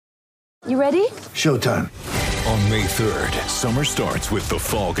You ready? Showtime. On May 3rd, summer starts with The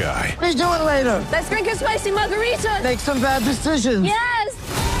Fall Guy. Let's do it later. Let's drink a spicy margarita. Make some bad decisions. Yes!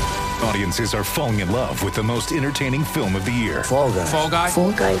 Audiences are falling in love with the most entertaining film of the year. Fall Guy. Fall Guy?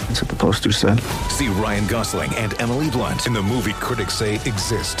 Fall Guy. That's what the poster said. See Ryan Gosling and Emily Blunt in the movie critics say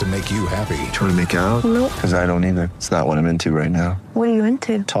exists to make you happy. Trying to make it out? Nope. Because I don't either. It's not what I'm into right now. What are you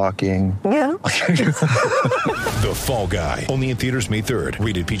into? Talking. Yeah. The Fall Guy. Only in theaters May 3rd.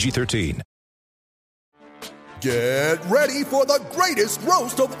 Rated PG-13. Get ready for the greatest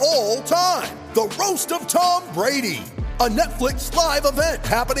roast of all time. The Roast of Tom Brady. A Netflix live event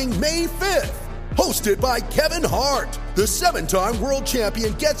happening May 5th. Hosted by Kevin Hart. The 7-time world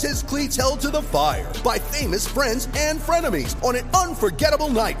champion gets his cleats held to the fire by famous friends and frenemies on an unforgettable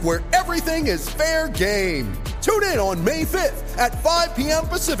night where everything is fair game. Tune in on May 5th at 5 p.m.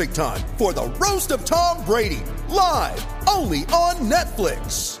 Pacific time for the Roast of Tom Brady. Live only on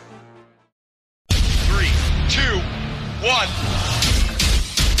Netflix. 3, 2, 1.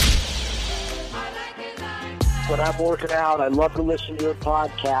 When I'm working out, I love to listen to your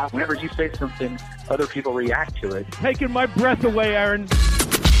podcast. Whenever you say something, other people react to it. Taking my breath away, Aaron.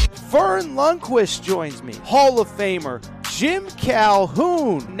 Vern Lundquist joins me. Hall of Famer Jim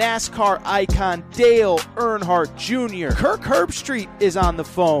Calhoun, NASCAR icon Dale Earnhardt Jr. Kirk Herbstreit is on the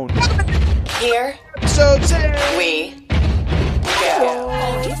phone. Here So today we go.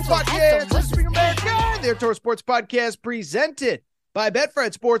 The Air Tour Sports Podcast presented by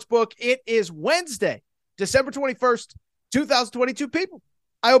Betfred Sportsbook. It is Wednesday, December 21st, 2022. People,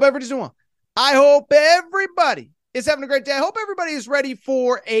 I hope everybody's doing well. I hope everybody is having a great day. I hope everybody is ready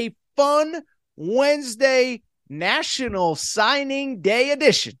for a fun Wednesday National Signing Day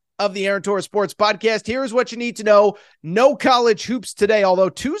edition of the Aaron Torres Sports Podcast. Here's what you need to know. No college hoops today, although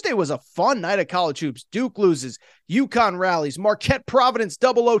Tuesday was a fun night of college hoops. Duke loses, UConn rallies, Marquette Providence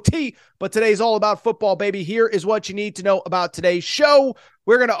double OT, but today's all about football, baby. Here is what you need to know about today's show.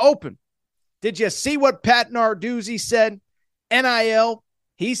 We're going to open. Did you see what Pat Narduzzi said? NIL.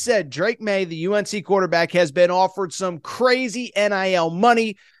 He said Drake May, the UNC quarterback, has been offered some crazy NIL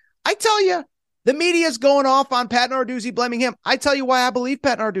money. I tell you, the media is going off on Pat Narduzzi, blaming him. I tell you why I believe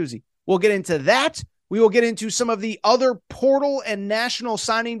Pat Narduzzi. We'll get into that. We will get into some of the other portal and National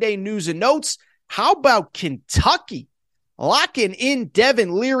Signing Day news and notes. How about Kentucky locking in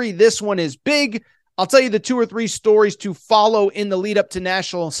Devin Leary? This one is big. I'll tell you the 2 or 3 stories to follow in the lead up to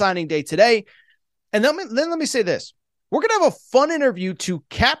National Signing Day today. And then let me say this. We're going to have a fun interview to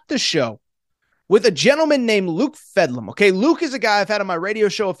cap the show with a gentleman named Luke Fedlam. Okay, Luke is a guy I've had on my radio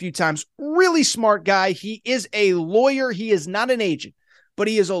show a few times. Really smart guy. He is a lawyer. He is not an agent, but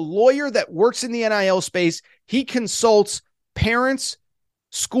he is a lawyer that works in the NIL space. He consults parents,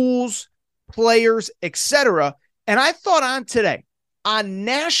 schools, players, etc. And I thought on today, on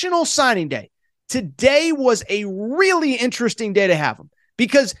National Signing Day, today was a really interesting day to have him.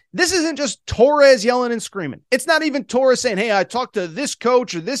 Because this isn't just Torres yelling and screaming. It's not even Torres saying, hey, I talked to this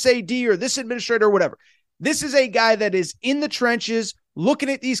coach or this AD or this administrator or whatever. This is a guy that is in the trenches, looking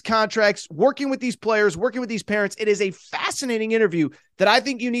at these contracts, working with these players, working with these parents. It is a fascinating interview that I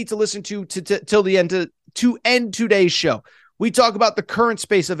think you need to listen to till the end to end today's show. We talk about the current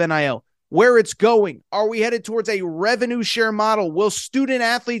space of NIL, where it's going. Are we headed towards a revenue share model? Will student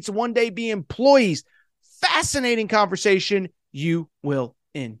athletes one day be employees? Fascinating conversation. You will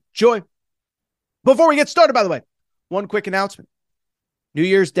enjoy. Before we get started, by the way, one quick announcement. New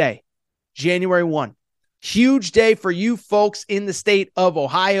Year's Day, January 1. Huge day for you folks in the state of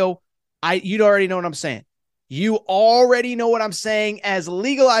Ohio. You already know what I'm saying. You already know what I'm saying as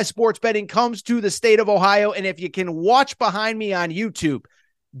legalized sports betting comes to the state of Ohio. And if you can watch behind me on YouTube,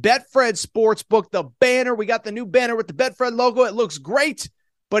 Betfred Sportsbook, the banner. We got the new banner with the Betfred logo. It looks great.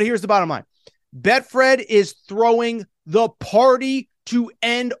 But here's the bottom line. Betfred is throwing the party to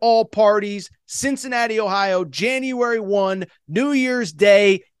end all parties. Cincinnati, Ohio, January 1, New Year's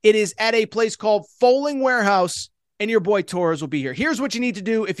Day. It is at a place called Foaling Warehouse, and your boy Torres will be here. Here's what you need to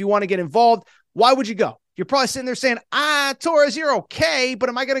do if you want to get involved. Why would you go? You're probably sitting there saying, Torres, you're okay, but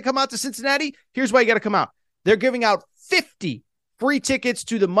am I going to come out to Cincinnati? Here's why you got to come out. They're giving out 50 free tickets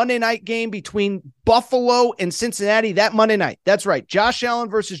to the Monday night game between Buffalo and Cincinnati that Monday night. That's right. Josh Allen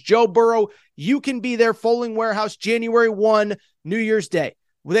versus Joe Burrow. You can be there, Foaling Warehouse, January 1, New Year's Day.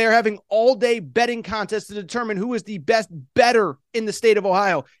 They are having all-day betting contests to determine who is the best bettor in the state of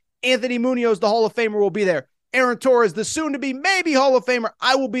Ohio. Anthony Munoz, the Hall of Famer, will be there. Aaron Torres, the soon-to-be maybe Hall of Famer,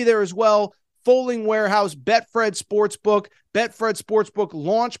 I will be there as well. Foaling Warehouse, Betfred Sportsbook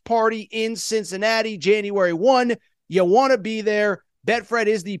launch party in Cincinnati, January 1. You want to be there. Betfred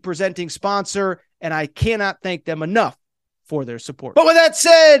is the presenting sponsor, and I cannot thank them enough for their support. But with that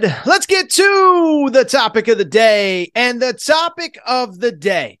said, let's get to the topic of the day. And the topic of the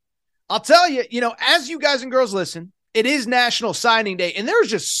day, I'll tell you, as you guys and girls listen, it is National Signing Day, and there's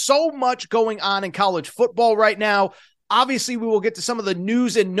just so much going on in college football right now. Obviously, we will get to some of the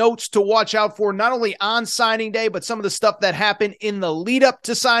news and notes to watch out for, not only on signing day, but some of the stuff that happened in the lead up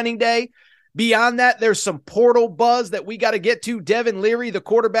to signing day. Beyond that, there's some portal buzz that we got to get to. Devin Leary, the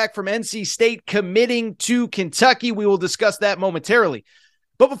quarterback from NC State, committing to Kentucky. We will discuss that momentarily.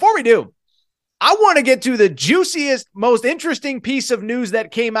 But before we do, I want to get to the juiciest, most interesting piece of news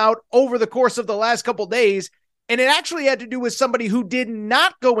that came out over the course of the last couple days. And it actually had to do with somebody who did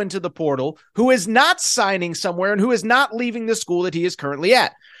not go into the portal, who is not signing somewhere, and who is not leaving the school that he is currently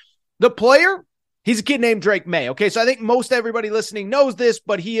at. The player, he's a kid named Drake Maye. Okay, so I think most everybody listening knows this,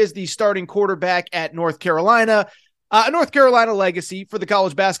 but he is the starting quarterback at North Carolina. A North Carolina legacy for the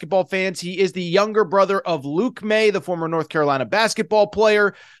college basketball fans. He is the younger brother of Luke Maye, the former North Carolina basketball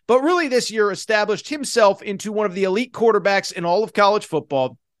player, but really this year established himself into one of the elite quarterbacks in all of college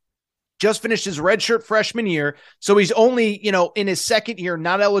football. Just finished his redshirt freshman year, so he's only, in his second year,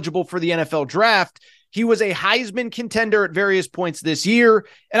 not eligible for the NFL draft. He was a Heisman contender at various points this year,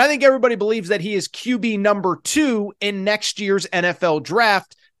 and I think everybody believes that he is QB number 2 in next year's NFL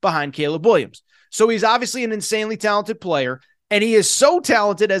draft behind Caleb Williams. So he's obviously an insanely talented player, and he is so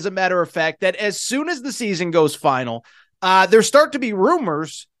talented, as a matter of fact, that as soon as the season goes final, there start to be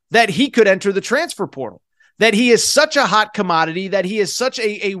rumors that he could enter the transfer portal. That he is such a hot commodity, that he is such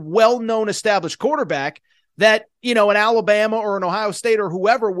a well-known established quarterback that, an Alabama or an Ohio State or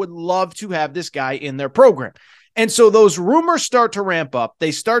whoever would love to have this guy in their program. And so those rumors start to ramp up. They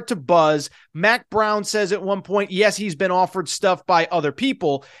start to buzz. Mac Brown says at one point, yes, he's been offered stuff by other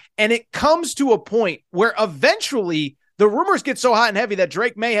people. And it comes to a point where eventually the rumors get so hot and heavy that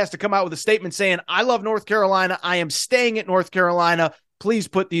Drake Maye has to come out with a statement saying, I love North Carolina. I am staying at North Carolina. Please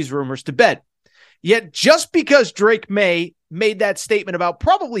put these rumors to bed. Yet just because Drake Maye made that statement about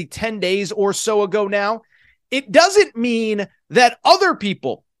probably 10 days or so ago now, it doesn't mean that other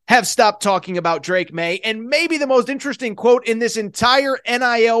people have stopped talking about Drake Maye. And maybe the most interesting quote in this entire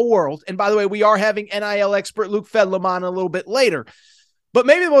NIL world, and by the way, we are having NIL expert Luke Fedlam on a little bit later, but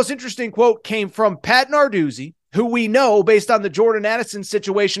maybe the most interesting quote came from Pat Narduzzi, who we know, based on the Jordan Addison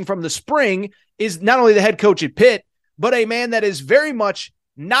situation from the spring, is not only the head coach at Pitt, but a man that is very much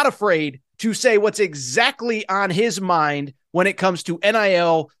not afraid to say what's exactly on his mind when it comes to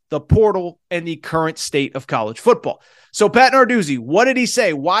NIL, the portal, and the current state of college football. So Pat Narduzzi, what did he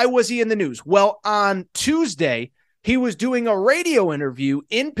say? Why was he in the news? Well, on Tuesday, he was doing a radio interview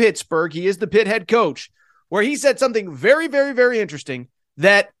in Pittsburgh. He is the Pitt head coach, where he said something very, very, very interesting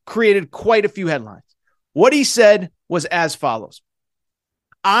that created quite a few headlines. What he said was as follows.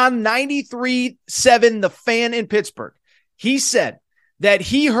 On 93.7 The Fan in Pittsburgh, he said that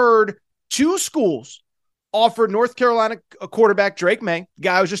he heard 2 schools offered North Carolina quarterback Drake Maye, the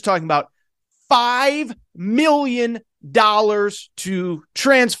guy I was just talking about, $5 million to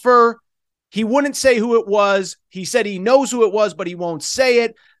transfer. He wouldn't say who it was. He said he knows who it was, but he won't say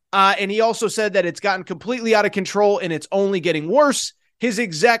it. And he also said that it's gotten completely out of control and it's only getting worse. His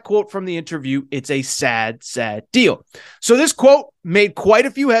exact quote from the interview, it's a sad, sad deal. So this quote made quite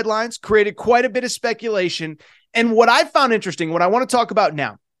a few headlines, created quite a bit of speculation. And what I found interesting, what I want to talk about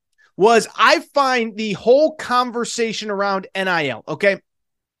now, was I find the whole conversation around NIL, okay?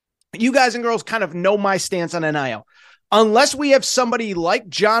 You guys and girls kind of know my stance on NIL. Unless we have somebody like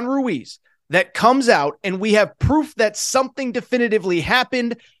John Ruiz that comes out and we have proof that something definitively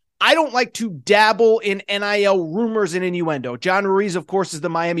happened, I don't like to dabble in NIL rumors and innuendo. John Ruiz, of course, is the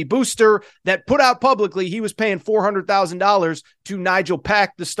Miami booster that put out publicly he was paying $400,000 to Nigel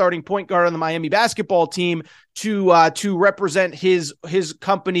Pack, the starting point guard on the Miami basketball team, to represent his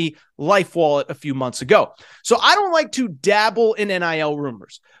company Life Wallet a few months ago. So I don't like to dabble in NIL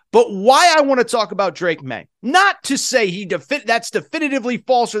rumors. But why I want to talk about Drake Maye, not to say that's definitively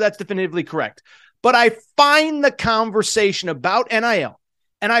false or that's definitively correct, but I find the conversation about NIL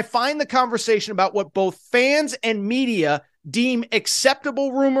and I find the conversation about what both fans and media deem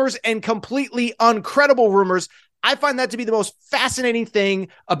acceptable rumors and completely uncredible rumors, I find that to be the most fascinating thing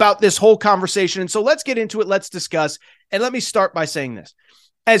about this whole conversation. And so let's get into it. Let's discuss. And let me start by saying this.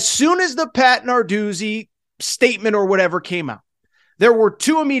 As soon as the Pat Narduzzi statement or whatever came out, there were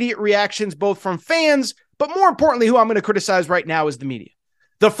 2 immediate reactions, both from fans, but more importantly, who I'm going to criticize right now is the media.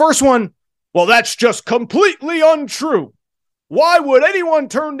 The first one, well, that's just completely untrue. Why would anyone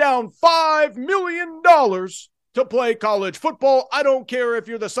turn down $5 million to play college football? I don't care if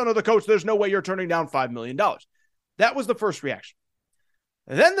you're the son of the coach. There's no way you're turning down $5 million. That was the first reaction.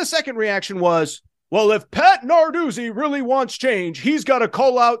 And then the second reaction was, well, if Pat Narduzzi really wants change, he's got to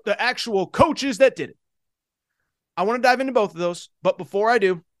call out the actual coaches that did it. I want to dive into both of those, but before I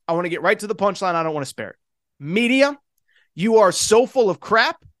do, I want to get right to the punchline. I don't want to spare it. Media, you are so full of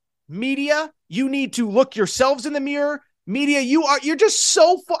crap. Media, you need to look yourselves in the mirror. Media, you're just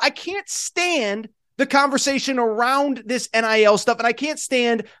so full. I can't stand the conversation around this NIL stuff, and I can't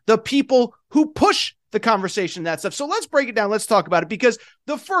stand the people who push the conversation, that stuff. So let's break it down. Let's talk about it, because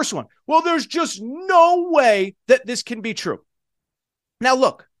the first one, well, there's just no way that this can be true. Now,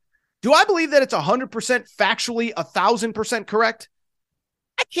 look, do I believe that it's 100% factually 1,000% correct?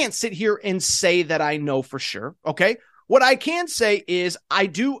 I can't sit here and say that I know for sure. Okay. What I can say is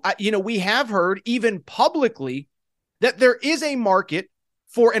we have heard even publicly that there is a market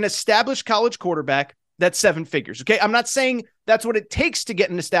for an established college quarterback that's 7 figures. Okay. I'm not saying that's what it takes to get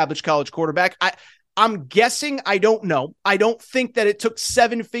an established college quarterback. I'm guessing. I don't know. I don't think that it took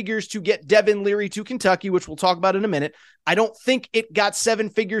 7 figures to get Devin Leary to Kentucky, which we'll talk about in a minute. I don't think it got 7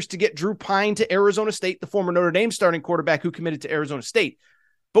 figures to get Drew Pine to Arizona State, the former Notre Dame starting quarterback who committed to Arizona State.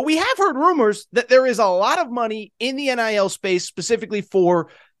 But we have heard rumors that there is a lot of money in the NIL space specifically for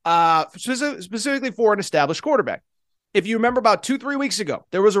an established quarterback. If you remember about 2-3 weeks ago,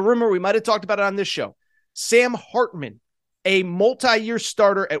 there was a rumor, we might have talked about it on this show. Sam Hartman, a multi-year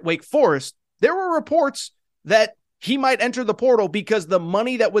starter at Wake Forest, there were reports that he might enter the portal because the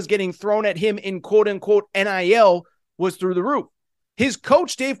money that was getting thrown at him in quote-unquote NIL was through the roof. His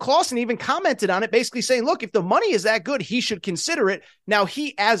coach, Dave Clawson, even commented on it, basically saying, look, if the money is that good, he should consider it. Now,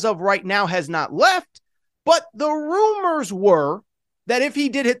 he, as of right now, has not left, but the rumors were that if he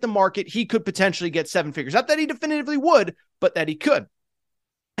did hit the market, he could potentially get 7 figures. Not that he definitively would, but that he could.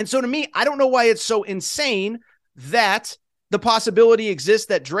 And so to me, I don't know why it's so insane that the possibility exists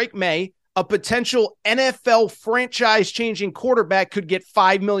that Drake May, a potential NFL franchise-changing quarterback, could get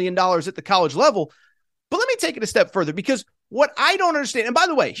 $5 million at the college level. But let me take it a step further, because what I don't understand, and by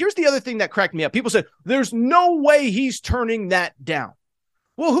the way, here's the other thing that cracked me up. People said, there's no way he's turning that down.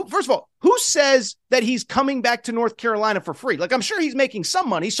 Well, first of all, who says that he's coming back to North Carolina for free? Like, I'm sure he's making some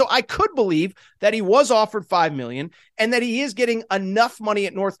money, so I could believe that he was offered $5 million and that he is getting enough money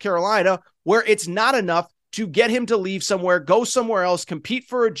at North Carolina where it's not enough to get him to leave somewhere, go somewhere else, compete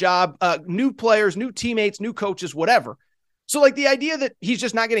for a job, new players, new teammates, new coaches, whatever. So, like, the idea that he's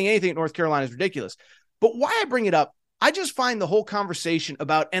just not getting anything at North Carolina is ridiculous. But why I bring it up, I just find the whole conversation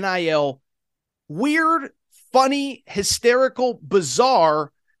about NIL weird, funny, hysterical,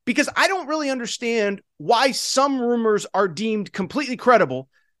 bizarre, because I don't really understand why some rumors are deemed completely credible,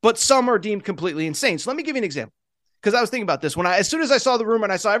 but some are deemed completely insane. So let me give you an example, because I was thinking about this as soon as I saw the rumor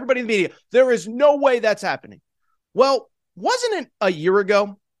and I saw everybody in the media, there is no way that's happening. Well, wasn't it a year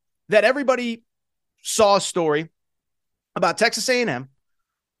ago that everybody saw a story about Texas A&M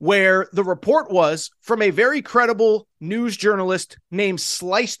where the report was from a very credible news journalist named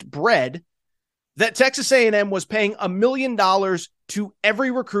Sliced Bread that Texas A&M was paying $1 million to every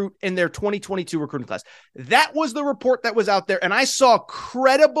recruit in their 2022 recruiting class? That was the report that was out there, and I saw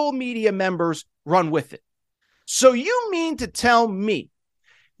credible media members run with it. So you mean to tell me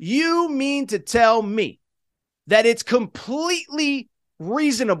that it's completely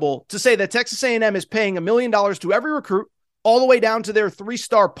reasonable to say that Texas A&M is paying $1 million to every recruit, all the way down to their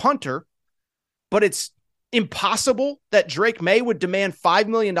 3-star punter, but it's impossible that Drake May would demand $5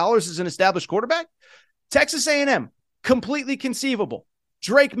 million as an established quarterback? Texas A&M, completely conceivable.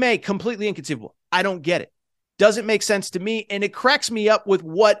 Drake May, completely inconceivable. I don't get it. Doesn't make sense to me, and it cracks me up with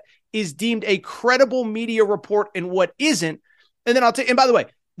what is deemed a credible media report and what isn't. And then and by the way,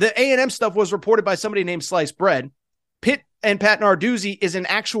 the A&M stuff was reported by somebody named Sliced Bread. Pitt and Pat Narduzzi is an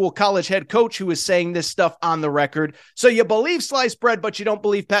actual college head coach who is saying this stuff on the record. So you believe Sliced Bread, but you don't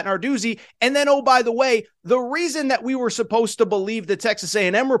believe Pat Narduzzi. And then, oh, by the way, the reason that we were supposed to believe the Texas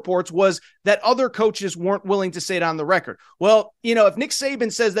A&M reports was that other coaches weren't willing to say it on the record. Well, if Nick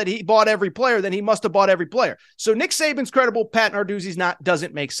Saban says that he bought every player, then he must have bought every player. So Nick Saban's credible, Pat Narduzzi's not,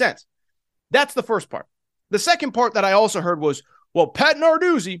 doesn't make sense. That's the first part. The second part that I also heard was, well, Pat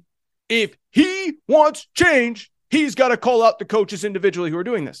Narduzzi, if he wants change, he's got to call out the coaches individually who are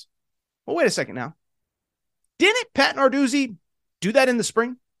doing this. Well, wait a second now. Didn't Pat Narduzzi do that in the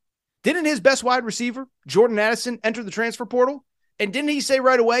spring? Didn't his best wide receiver, Jordan Addison, enter the transfer portal? And didn't he say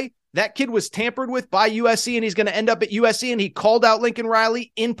right away that kid was tampered with by USC and he's going to end up at USC? And he called out Lincoln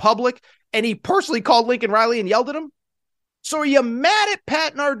Riley in public, and he personally called Lincoln Riley and yelled at him? So are you mad at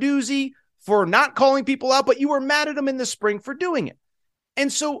Pat Narduzzi for not calling people out, but you were mad at him in the spring for doing it?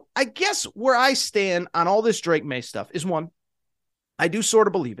 And so I guess where I stand on all this Drake May stuff is, one, I do sort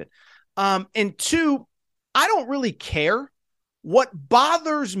of believe it. And two, I don't really care. What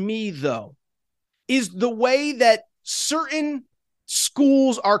bothers me, though, is the way that certain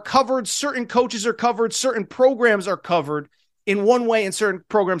schools are covered, certain coaches are covered, certain programs are covered in one way, and certain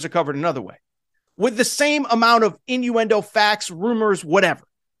programs are covered another way, with the same amount of innuendo, facts, rumors, whatever.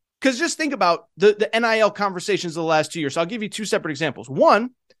 Because just think about the NIL conversations of the last 2 years. So I'll give you two separate examples.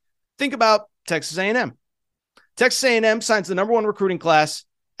 One, think about Texas A&M. Texas A&M signs the number one recruiting class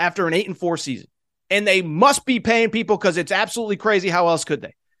after an 8-4 season. And they must be paying people because it's absolutely crazy. How else could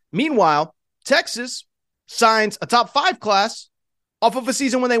they? Meanwhile, Texas signs a top 5 class off of a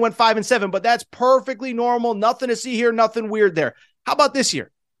season when they went 5-7, but that's perfectly normal. Nothing to see here, nothing weird there. How about this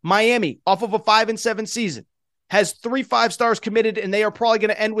year? Miami, off of a 5-7 season, has 3 5-stars committed, and they are probably going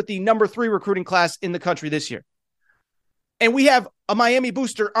to end with the number 3 recruiting class in the country this year. And we have a Miami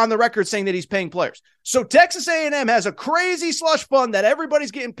booster on the record saying that he's paying players. So Texas A&M has a crazy slush fund that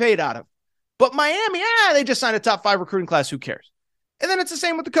everybody's getting paid out of. But Miami, they just signed a top 5 recruiting class. Who cares? And then it's the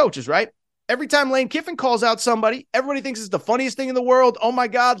same with the coaches, right? Every time Lane Kiffin calls out somebody, everybody thinks it's the funniest thing in the world. Oh my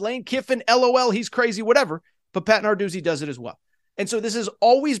God, Lane Kiffin, LOL, he's crazy, whatever. But Pat Narduzzi does it as well. And so this has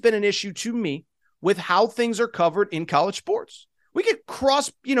always been an issue to me with how things are covered in college sports. We could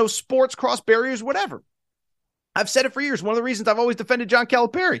cross, sports, cross barriers, whatever. I've said it for years. One of the reasons I've always defended John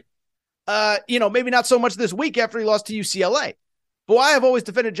Calipari, maybe not so much this week after he lost to UCLA, but why I've always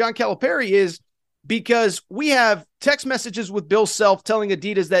defended John Calipari is because we have text messages with Bill Self telling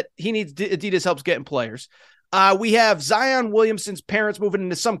Adidas that he needs Adidas helps getting players. We have Zion Williamson's parents moving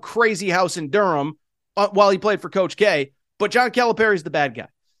into some crazy house in Durham while he played for Coach K, but John Calipari is the bad guy.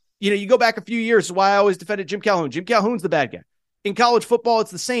 You go back a few years, is why I always defended Jim Calhoun. Jim Calhoun's the bad guy. In college football, it's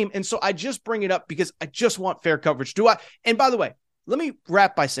the same. And so I just bring it up because I just want fair coverage. And by the way, let me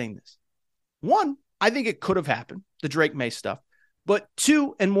wrap by saying this. One, I think it could have happened, the Drake May stuff. But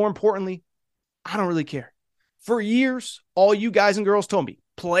two, and more importantly, I don't really care. For years, all you guys and girls told me,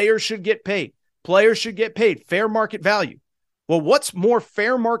 players should get paid. Players should get paid. Fair market value. Well, what's more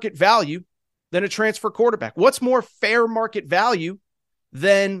fair market value than a transfer quarterback? What's more fair market value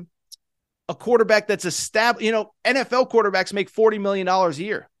than a quarterback that's established? NFL quarterbacks make $40 million a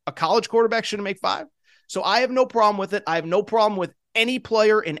year. A college quarterback shouldn't make $5 million. So I have no problem with it. I have no problem with any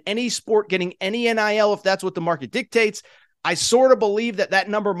player in any sport getting any NIL if that's what the market dictates. I sort of believe that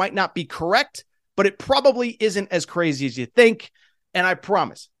number might not be correct, but it probably isn't as crazy as you think. And I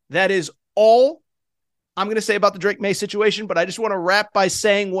promise that is all I'm going to say about the Drake May situation, but I just want to wrap by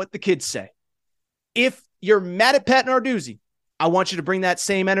saying what the kids say. If you're mad at Pat Narduzzi, I want you to bring that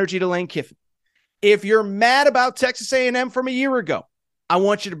same energy to Lane Kiffin. If you're mad about Texas A&M from a year ago, I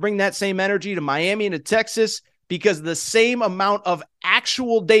want you to bring that same energy to Miami and to Texas, because the same amount of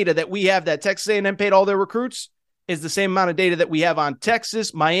actual data that we have that Texas A&M paid all their recruits is the same amount of data that we have on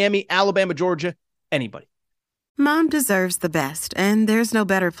Texas, Miami, Alabama, Georgia, anybody. Mom deserves the best, and there's no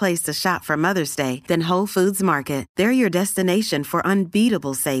better place to shop for Mother's Day than Whole Foods Market. They're your destination for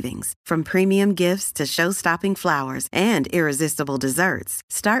unbeatable savings, from premium gifts to show-stopping flowers and irresistible desserts.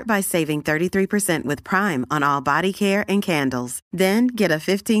 Start by saving 33% with Prime on all body care and candles. Then get a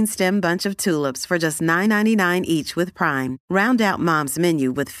 15-stem bunch of tulips for just $9.99 each with Prime. Round out Mom's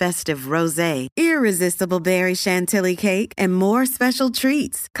menu with festive rosé, irresistible berry chantilly cake, and more special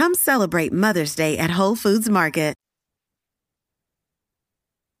treats. Come celebrate Mother's Day at Whole Foods Market.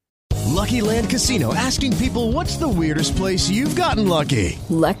 Lucky Land Casino, asking people, what's the weirdest place you've gotten lucky?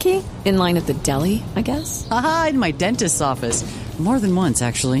 Lucky? In line at the deli, I guess? Aha, in my dentist's office. More than once,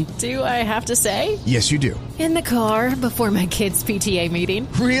 actually. Do I have to say? Yes, you do. In the car before my kids' PTA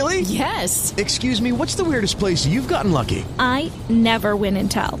meeting. Really? Yes. Excuse me, what's the weirdest place you've gotten lucky? I never win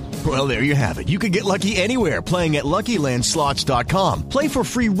and tell. Well, there you have it. You can get lucky anywhere, playing at LuckyLandSlots.com. Play for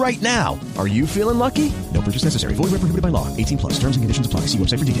free right now. Are you feeling lucky? No purchase necessary. Void where prohibited by law. 18+. Terms and conditions apply. See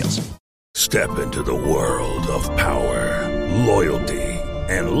website for details. Step into the world of power, loyalty,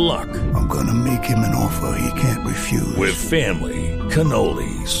 and luck. I'm gonna make him an offer he can't refuse. With family,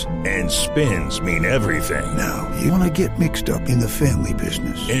 cannolis, and spins mean everything. Now, you wanna get mixed up in the family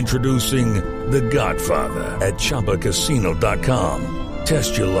business. Introducing The Godfather at ChumbaCasino.com.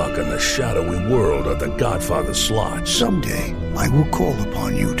 Test your luck in the shadowy world of The Godfather slot. Someday, I will call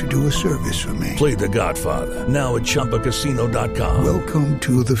upon you to do a service for me. Play The Godfather, now at ChumbaCasino.com. Welcome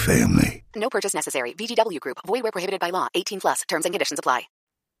to the family. No purchase necessary. VGW Group. Void where prohibited by law. 18+. Terms and conditions apply.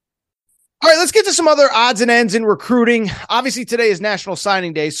 All right, let's get to some other odds and ends in recruiting. Obviously, today is National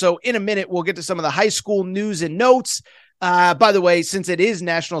Signing Day, so in a minute, we'll get to some of the high school news and notes. By the way, since it is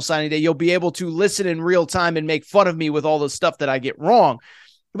National Signing Day, you'll be able to listen in real time and make fun of me with all the stuff that I get wrong.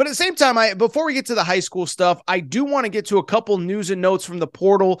 But at the same time, before we get to the high school stuff, I do want to get to a couple news and notes from the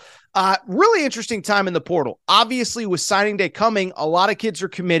portal. Really interesting time in the portal. Obviously, with signing day coming, a lot of kids are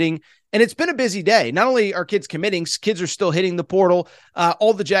committing. And it's been a busy day. Not only are kids committing, kids are still hitting the portal.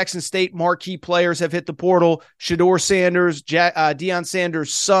 All the Jackson State marquee players have hit the portal. Shedeur Sanders, Deion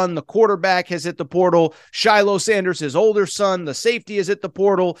Sanders' son, the quarterback, has hit the portal. Shiloh Sanders, his older son, the safety, has hit the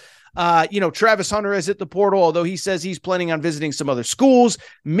portal. Travis Hunter has hit the portal, although he says he's planning on visiting some other schools.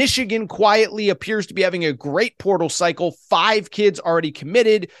 Michigan quietly appears to be having a great portal cycle. 5 kids already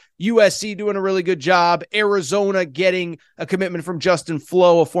committed. USC doing a really good job. Arizona getting a commitment from Justin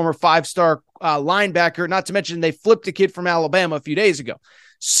Flo, a former 5-star linebacker. Not to mention they flipped a kid from Alabama a few days ago.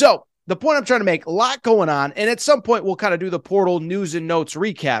 So the point I'm trying to make, a lot going on. And at some point we'll kind of do the portal news and notes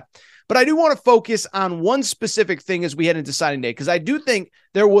recap. But I do want to focus on one specific thing as we head into signing day, because I do think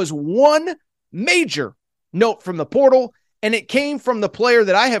there was one major note from the portal, and it came from the player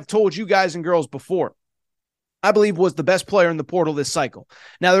that I have told you guys and girls before, I believe was the best player in the portal this cycle.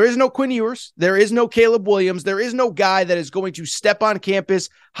 Now, there is no Quinn Ewers. There is no Caleb Williams. There is no guy that is going to step on campus,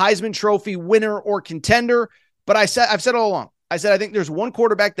 Heisman Trophy winner or contender. But I've said all along, I think there's one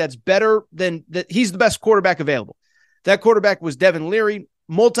quarterback that's better than that. He's the best quarterback available. That quarterback was Devin Leary,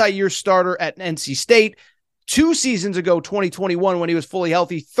 multi-year starter at NC State. 2 seasons ago, 2021, when he was fully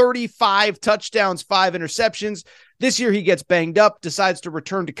healthy, 35 touchdowns, 5 interceptions. This year he gets banged up, decides to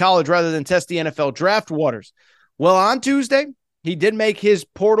return to college rather than test the NFL draft waters. Well, on Tuesday, he did make his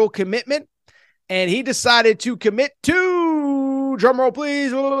portal commitment, and he decided to commit to, drumroll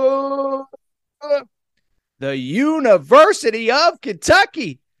please, the University of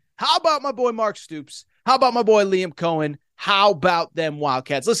Kentucky. How about my boy Mark Stoops? How about my boy Liam Cohen? How about them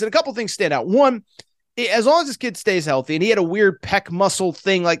Wildcats? Listen, a couple things stand out. One, as long as this kid stays healthy, and he had a weird pec muscle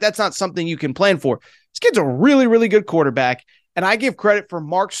thing, like that's not something you can plan for. This kid's a really, really good quarterback, and I give credit for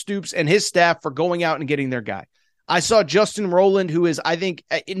Mark Stoops and his staff for going out and getting their guy. I saw Justin Rowland, who is, I think,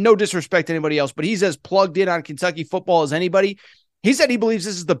 no disrespect to anybody else, but he's as plugged in on Kentucky football as anybody. He said he believes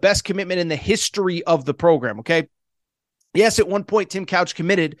this is the best commitment in the history of the program, okay? Yes, at one point, Tim Couch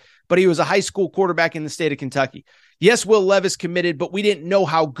committed, but he was a high school quarterback in the state of Kentucky. Yes, Will Levis committed, but we didn't know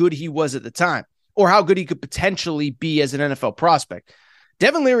how good he was at the time or how good he could potentially be as an NFL prospect.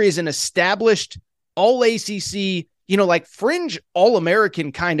 Devin Leary is an established all-ACC, like fringe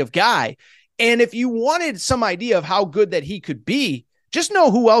all-American kind of guy. And if you wanted some idea of how good that he could be, just know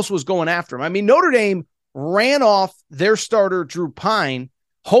who else was going after him. I mean, Notre Dame ran off their starter, Drew Pine,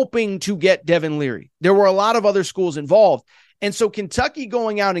 hoping to get Devin Leary. There were a lot of other schools involved. And so Kentucky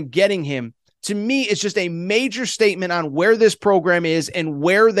going out and getting him, to me, it's just a major statement on where this program is and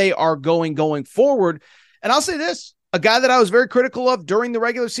where they are going forward. And I'll say this, a guy that I was very critical of during the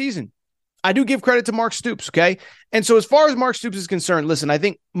regular season, I do give credit to Mark Stoops, okay? And so as far as Mark Stoops is concerned, listen, I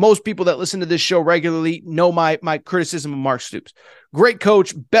think most people that listen to this show regularly know my criticism of Mark Stoops. Great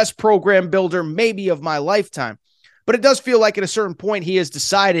coach, best program builder, maybe of my lifetime. But it does feel like at a certain point he has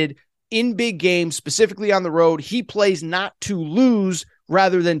decided in big games, specifically on the road, he plays not to lose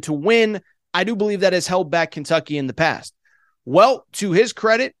rather than to win. I do believe that has held back Kentucky in the past. Well, to his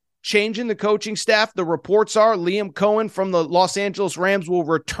credit, changing the coaching staff, the reports are Liam Cohen from the Los Angeles Rams will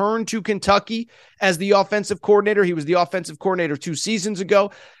return to Kentucky as the offensive coordinator. He was the offensive coordinator 2 seasons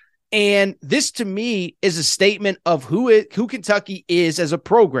ago. And this, to me, is a statement of who Kentucky is as a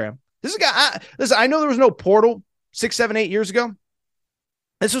program. This is a guy, listen, I know there was no portal 6, 7, 8 years ago.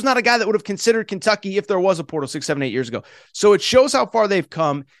 This was not a guy that would have considered Kentucky if there was a portal 6, 7, 8 years ago. So it shows how far they've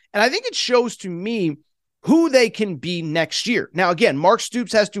come. And I think it shows to me who they can be next year. Now, again, Mark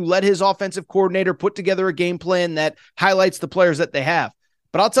Stoops has to let his offensive coordinator put together a game plan that highlights the players that they have.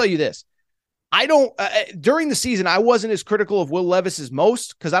 But I'll tell you this. During the season, I wasn't as critical of Will Levis as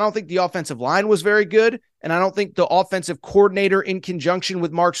most because I don't think the offensive line was very good. And I don't think the offensive coordinator in conjunction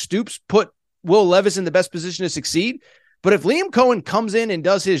with Mark Stoops put Will Levis in the best position to succeed. But if Liam Cohen comes in and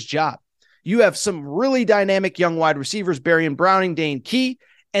does his job, you have some really dynamic young wide receivers, Berrien Browning, Dane Key.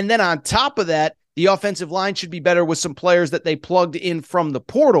 And then on top of that, the offensive line should be better with some players that they plugged in from the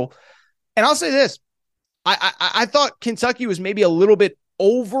portal. And I'll say this. I thought Kentucky was maybe a little bit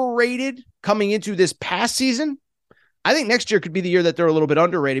overrated coming into this past season. I think next year could be the year that they're a little bit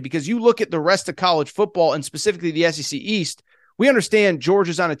underrated because you look at the rest of college football and specifically the SEC East, we understand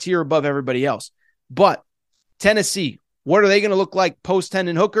Georgia's on a tier above everybody else. But Tennessee, what are they going to look like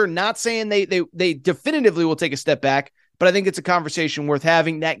post-Hendon Hooker? Not saying they definitively will take a step back, but I think it's a conversation worth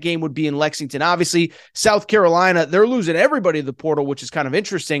having. That game would be in Lexington. Obviously, South Carolina, they're losing everybody to the portal, which is kind of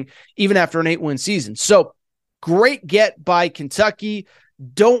interesting, even after an 8-win season. So great get by Kentucky.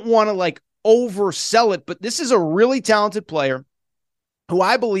 Don't want to oversell it, but this is a really talented player who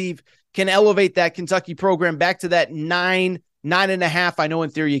I believe can elevate that Kentucky program back to that 9.5. I know in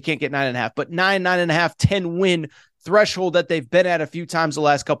theory you can't get 9.5, but 9.5, 10 win threshold that they've been at a few times the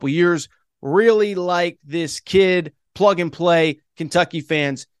last couple years. Really like this kid, plug and play. Kentucky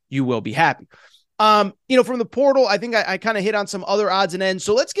fans, you will be happy. From the portal, I think I kind of hit on some other odds and ends.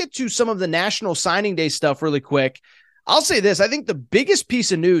 So let's get to some of the National Signing Day stuff really quick. I'll say this. I think the biggest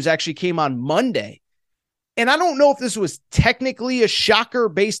piece of news actually came on Monday. And I don't know if this was technically a shocker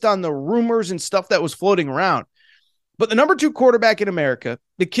based on the rumors and stuff that was floating around. But the number 2 quarterback in America,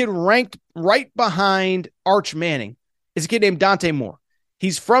 the kid ranked right behind Arch Manning, is a kid named Dante Moore.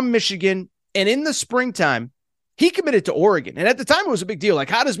 He's from Michigan. And in the springtime, he committed to Oregon. And at the time, it was a big deal. Like,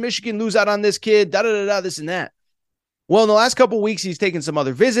 how does Michigan lose out on this kid? This and that. Well, in the last couple of weeks, he's taken some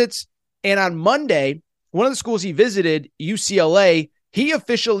other visits. And on Monday, one of the schools he visited, UCLA, he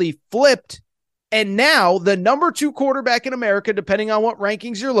officially flipped. And now the number 2 quarterback in America, depending on what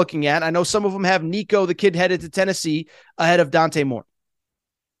rankings you're looking at, I know some of them have Nico, the kid headed to Tennessee, ahead of Dante Moore.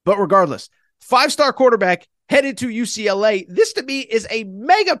 But regardless, 5-star quarterback headed to UCLA. This to me is a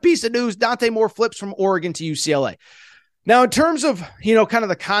mega piece of news. Dante Moore flips from Oregon to UCLA. Now, in terms of, kind of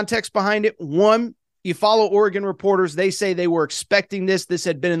the context behind it, one, you follow Oregon reporters. They say they were expecting this. This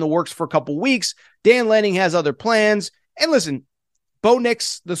had been in the works for a couple weeks. Dan Lanning has other plans. And listen, Bo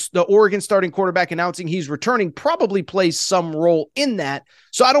Nix, the Oregon starting quarterback, announcing he's returning probably plays some role in that.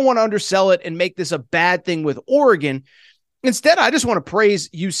 So I don't want to undersell it and make this a bad thing with Oregon. Instead, I just want to praise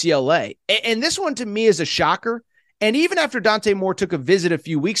UCLA. And this one to me is a shocker. And even after Dante Moore took a visit a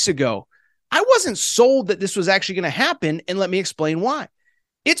few weeks ago, I wasn't sold that this was actually going to happen. And let me explain why.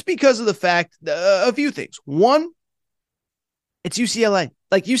 It's because of the fact, a few things. One, it's UCLA.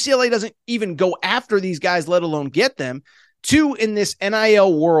 Like, UCLA doesn't even go after these guys, let alone get them. Two, in this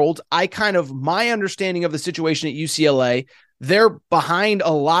NIL world, my understanding of the situation at UCLA, they're behind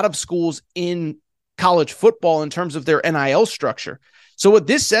a lot of schools in college football in terms of their NIL structure. So what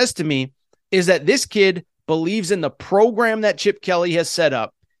this says to me is that this kid believes in the program that Chip Kelly has set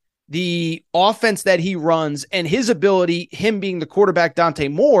up, the offense that he runs, and his ability, him being the quarterback, Dante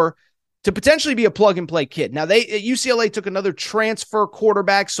Moore, to potentially be a plug-and-play kid. Now, UCLA took another transfer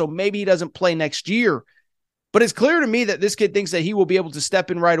quarterback, so maybe he doesn't play next year. But it's clear to me that this kid thinks that he will be able to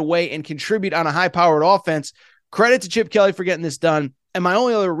step in right away and contribute on a high-powered offense. Credit to Chip Kelly for getting this done. And my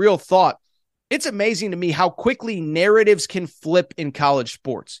only other real thought, it's amazing to me how quickly narratives can flip in college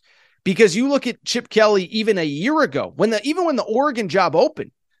sports. Because you look at Chip Kelly even a year ago, even when the Oregon job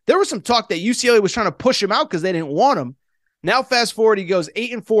opened, there was some talk that UCLA was trying to push him out because they didn't want him. Now, fast forward, he goes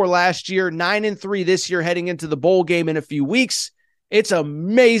 8-4 last year, 9-3 this year, heading into the bowl game in a few weeks. It's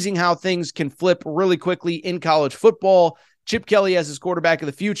amazing how things can flip really quickly in college football. Chip Kelly as his quarterback of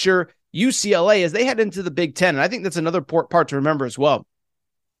the future. UCLA, as they head into the Big Ten, and I think that's another part to remember as well.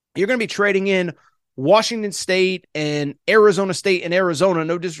 You're going to be trading in Washington State and Arizona State and Arizona,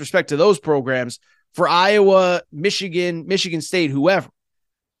 no disrespect to those programs, for Iowa, Michigan State, whoever.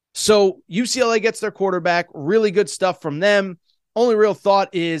 So UCLA gets their quarterback, really good stuff from them. Only real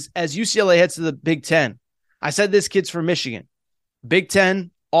thought is, as UCLA heads to the Big Ten, I said this kid's from Michigan. Big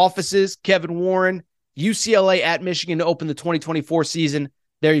Ten, offices, Kevin Warren, UCLA at Michigan to open the 2024 season.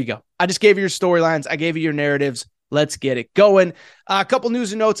 There you go. I just gave you your storylines. I gave you your narratives. Let's get it going. A couple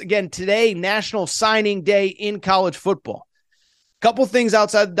news and notes. Again, today, National Signing Day in college football. Couple things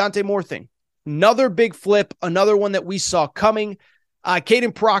outside the Dante Moore thing. Another big flip, another one that we saw coming.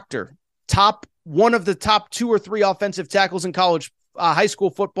 Caden Proctor, one of the top 2 or 3 offensive tackles in college high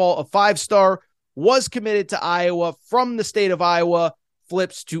school football, a 5-star, was committed to Iowa from the state of Iowa,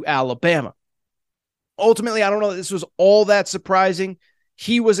 flips to Alabama. Ultimately, I don't know that this was all that surprising.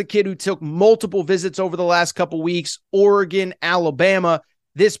 He was a kid who took multiple visits over the last couple weeks, Oregon, Alabama.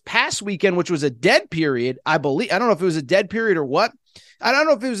 This past weekend, which was a dead period, I believe. I don't know if it was a dead period or what. I don't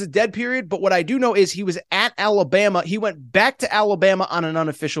know if it was a dead period, but what I do know is he was at Alabama. He went back to Alabama on an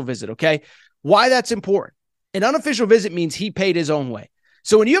unofficial visit, okay? Why that's important? An unofficial visit means he paid his own way.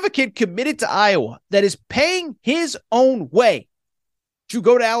 So when you have a kid committed to Iowa that is paying his own way to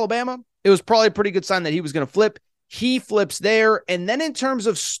go to Alabama, it was probably a pretty good sign that he was going to flip. He flips there. And then in terms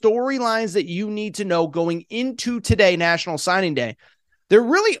of storylines that you need to know going into today, National Signing Day, there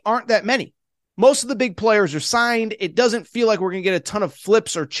really aren't that many. Most of the big players are signed. It doesn't feel like we're going to get a ton of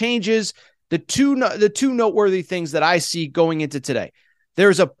flips or changes. The two noteworthy things that I see going into today.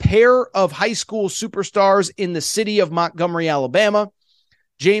 There's a pair of high school superstars in the city of Montgomery, Alabama.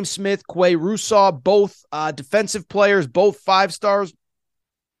 James Smith, Quay Russaw, both defensive players, both 5-stars.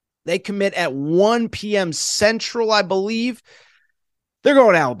 They commit at 1 p.m. Central, I believe. They're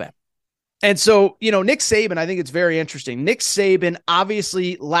going to Alabama. And so, Nick Saban, I think it's very interesting. Nick Saban,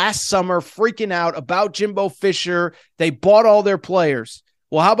 obviously, last summer freaking out about Jimbo Fisher. They bought all their players.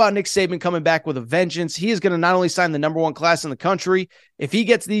 Well, how about Nick Saban coming back with a vengeance? He is going to not only sign the number one class in the country, if he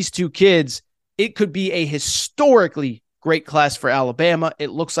gets these two kids, it could be a historically great class for Alabama. It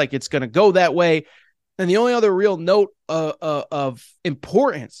looks like it's going to go that way. And the only other real note of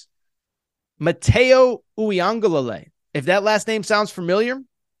importance, Matayo Uiagalelei. If that last name sounds familiar,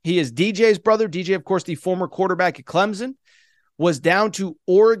 he is DJ's brother. DJ, of course, the former quarterback at Clemson, was down to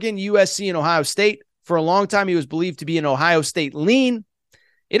Oregon, USC, and Ohio State. For a long time, he was believed to be an Ohio State lean.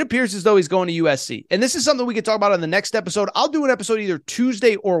 It appears as though he's going to USC. And this is something we could talk about on the next episode. I'll do an episode either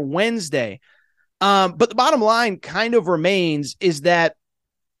Tuesday or Wednesday. But the bottom line kind of remains is that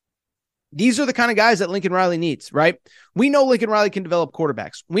these are the kind of guys that Lincoln Riley needs, right? We know Lincoln Riley can develop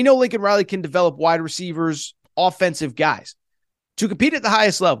quarterbacks. We know Lincoln Riley can develop wide receivers, offensive guys. To compete at the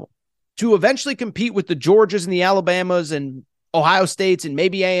highest level, to eventually compete with the Georgias and the Alabamas and Ohio States and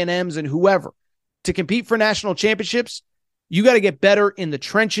maybe A&Ms and whoever, to compete for national championships, you got to get better in the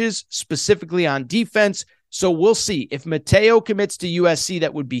trenches, specifically on defense. So we'll see. If Matayo commits to USC,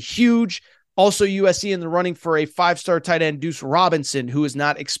 that would be huge. Also, USC in the running for a 5-star tight end, Deuce Robinson, who is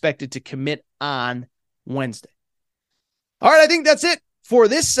not expected to commit on Wednesday. All right, I think that's it for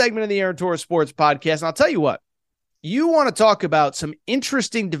this segment of the Aaron Torres Sports Podcast. And I'll tell you what, you want to talk about some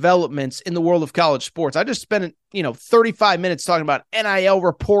interesting developments in the world of college sports. I just spent 35 minutes talking about NIL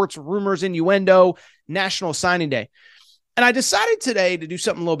reports, rumors, innuendo, National Signing Day. And I decided today to do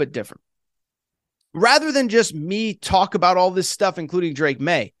something a little bit different. Rather than just me talk about all this stuff, including Drake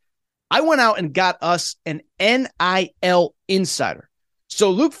May, I went out and got us an NIL insider.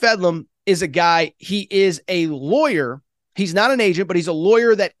 So Luke Fedlam is a guy, he is a lawyer. He's not an agent, but he's a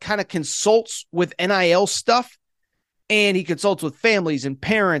lawyer that kind of consults with NIL stuff. And he consults with families and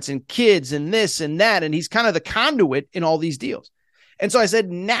parents and kids and this and that. And he's kind of the conduit in all these deals. And so I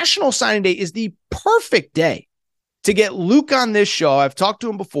said, National Signing Day is the perfect day to get Luke on this show. I've talked to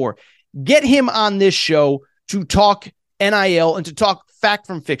him before. Get him on this show to talk NIL and to talk fact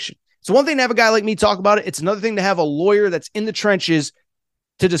from fiction. It's one thing to have a guy like me talk about it. It's another thing to have a lawyer that's in the trenches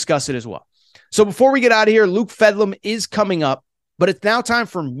to discuss it as well. So before we get out of here, Luke Fedlam is coming up, but it's now time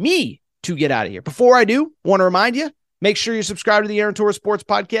for me to get out of here. Before I do, want to remind you, make sure you subscribe to the Aaron Torres Sports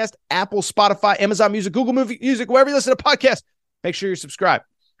Podcast, Apple, Spotify, Amazon Music, Google Music, wherever you listen to podcasts. Make sure you subscribe.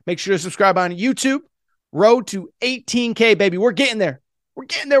 Make sure you subscribe on YouTube. Road to 18K, baby. We're getting there. We're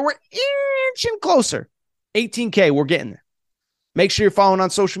getting there. We're inching closer. 18K, we're getting there. Make sure you're following on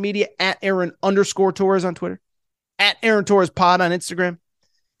social media at Aaron_Torres on Twitter, at Aaron Torres Pod on Instagram,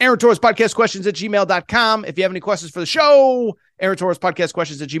 Aaron Torres Podcast Questions at gmail.com. If you have any questions for the show, Aaron Torres Podcast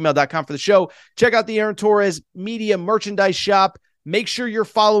Questions at gmail.com for the show. Check out the Aaron Torres Media Merchandise Shop. Make sure you're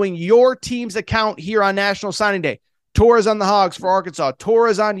following your team's account here on National Signing Day. Torres on the Hogs for Arkansas,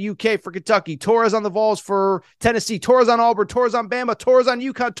 Torres on UK for Kentucky, Torres on the Vols for Tennessee, Torres on Auburn, Torres on Bama, Torres on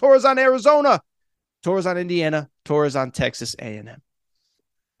UConn, Torres on Arizona, Torres on Indiana, Torres on Texas A&M.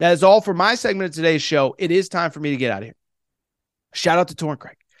 That is all for my segment of today's show. It is time for me to get out of here. Shout out to Torrin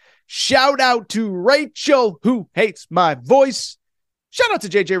Craig. Shout out to Rachel, who hates my voice. Shout out to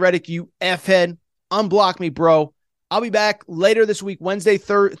JJ Redick, you F-head. Unblock me, bro. I'll be back later this week, Wednesday,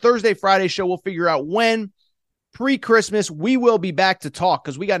 Thursday, Friday show. We'll figure out when. Pre-Christmas, we will be back to talk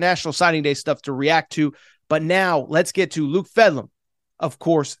because we got National Signing Day stuff to react to. But now let's get to Luke Fedlam, of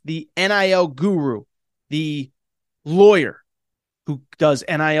course, the NIL guru, the lawyer who does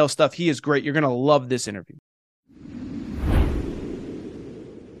NIL stuff. He is great. You're going to love this interview.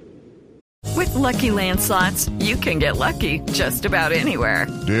 With Lucky Land Slots, you can get lucky just about anywhere.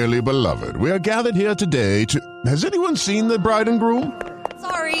 Dearly beloved, we are gathered here today to... Has anyone seen the bride and groom?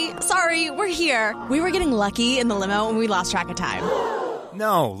 Sorry, we're here. We were getting lucky in the limo and we lost track of time.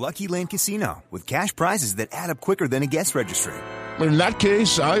 No, Lucky Land Casino, with cash prizes that add up quicker than a guest registry. In that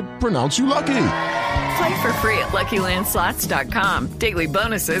case, I pronounce you lucky. Play for free at LuckyLandSlots.com. Daily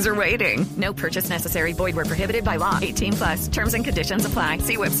bonuses are waiting. No purchase necessary. Void where prohibited by law. 18+. Terms and conditions apply.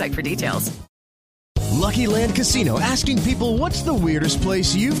 See website for details. Lucky Land Casino, asking people, what's the weirdest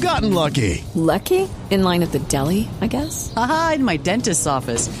place you've gotten lucky? Lucky? In line at the deli, I guess? Aha, in my dentist's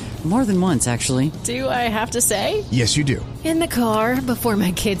office. More than once, actually. Do I have to say? Yes, you do. In the car before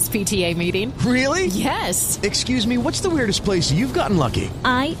my kids' PTA meeting. Really? Yes. Excuse me, what's the weirdest place you've gotten lucky?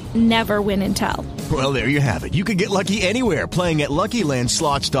 I never win and tell. Well, there you have it. You can get lucky anywhere, playing at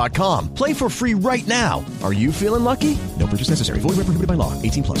LuckyLandSlots.com. Play for free right now. Are you feeling lucky? No purchase necessary. Void where prohibited by law.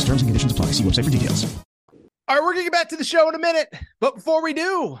 18+. Terms and conditions apply. See website for details. All right, we're going to get back to the show in a minute. But before we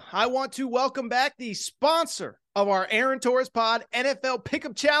do, I want to welcome back the sponsor of our Aaron Torres Pod NFL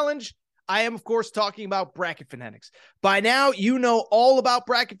Pickup Challenge. I am, of course, talking about Bracket Fanatics. By now, you know all about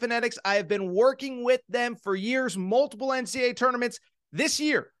Bracket Fanatics. I have been working with them for years, multiple NCAA tournaments, This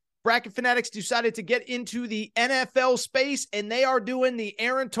year, Bracket Fanatics decided to get into the NFL space, and they are doing the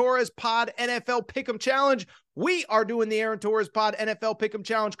Aaron Torres Pod NFL Pick'em Challenge. We are doing the Aaron Torres Pod NFL Pick'em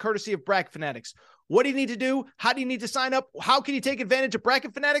Challenge courtesy of Bracket Fanatics. What do you need to do? How do you need to sign up? How can you take advantage of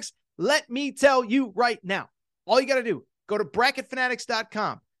Bracket Fanatics? Let me tell you right now. All you got to do, go to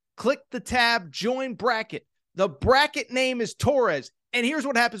bracketfanatics.com, click the tab, join bracket. The bracket name is Torres. And here's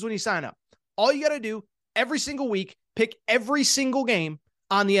what happens when you sign up. All you got to do every single week, pick every single game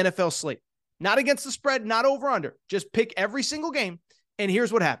on the NFL slate. Not against the spread, not over under. Just pick every single game. And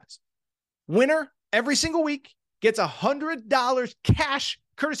here's what happens. Winner every single week gets $100 cash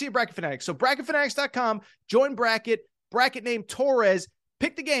courtesy of Bracket Fanatics. So bracketfanatics.com, join bracket name Torres,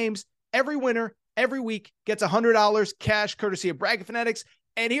 pick the games. Every winner every week gets $100 cash courtesy of Bracket Fanatics.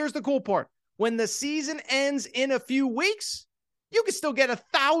 And here's the cool part. When the season ends in a few weeks, you can still get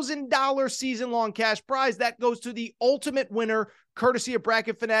 $1,000 season-long cash prize. That goes to the ultimate winner, courtesy of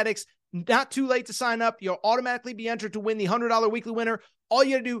Bracket Fanatics. Not too late to sign up. You'll automatically be entered to win the $100 weekly winner. All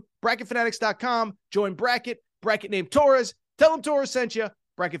you got to do, bracketfanatics.com, join bracket name Torres. Tell them Torres sent you,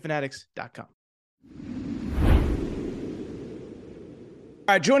 bracketfanatics.com.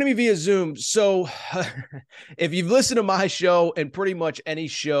 All right, joining me via Zoom. So if you've listened to my show and pretty much any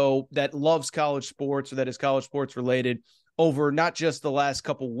show that loves college sports or that is college sports related over not just the last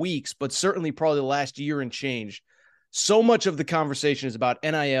couple weeks, but certainly probably the last year and change, so much of the conversation is about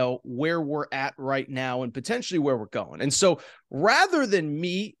NIL, where we're at right now, and potentially where we're going. And so rather than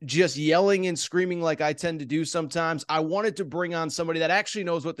me just yelling and screaming like I tend to do sometimes, I wanted to bring on somebody that actually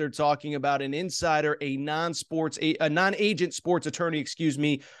knows what they're talking about, an insider, a non-agent sports attorney,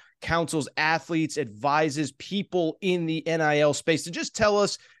 counsels athletes, advises people in the NIL space to just tell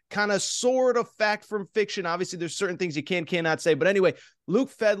us kind of sort of fact from fiction. Obviously, there's certain things you cannot say. But anyway, Luke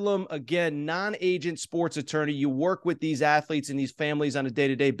Fedlam, again, non-agent sports attorney. You work with these athletes and these families on a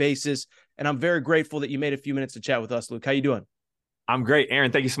day-to-day basis. And I'm very grateful that you made a few minutes to chat with us, Luke. How you doing? I'm great,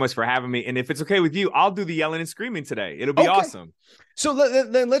 Aaron. Thank you so much for having me. And if it's okay with you, I'll do the yelling and screaming today. It'll be awesome. So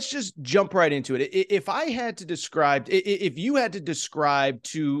then let's just jump right into it. If you had to describe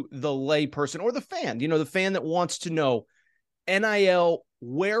to the lay person or the fan, the fan that wants to know NIL,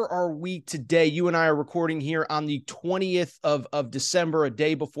 where are we today? You and I are recording here on the 20th of December, a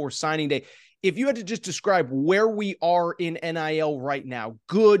day before signing day. If you had to just describe where we are in NIL right now,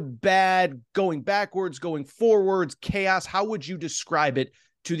 good, bad, going backwards, going forwards, chaos, how would you describe it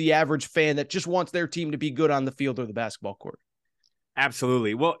to the average fan that just wants their team to be good on the field or the basketball court?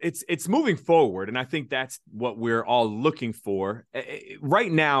 Absolutely. Well, it's moving forward, and I think that's what we're all looking for.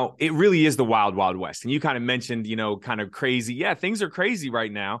 Right now, it really is the wild, wild west. And you kind of mentioned, kind of crazy. Yeah, things are crazy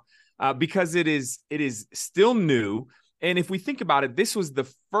right now because it is still new. And if we think about it, this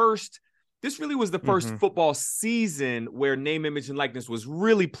really was the first football season where name, image, and likeness was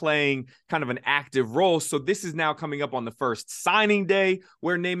really playing kind of an active role. So this is now coming up on the first signing day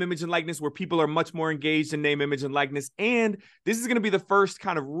where name, image, and likeness, where people are much more engaged in name, image, and likeness. And this is going to be the first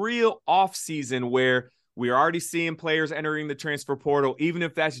kind of real off season where we are already seeing players entering the transfer portal, even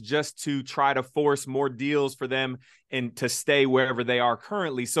if that's just to try to force more deals for them and to stay wherever they are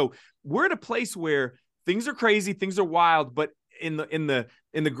currently. So we're at a place where things are crazy, things are wild, but in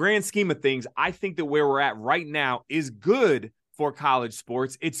the grand scheme of things, I think that where we're at right now is good for college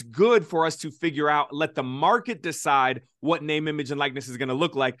sports. It's good for us to figure out, let the market decide what name, image, and likeness is going to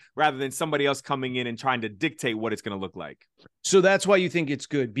look like, rather than somebody else coming in and trying to dictate what it's going to look like. So that's why you think it's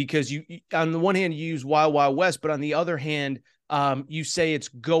good, because you, on the one hand, you use Wild Wild West, but on the other hand, you say it's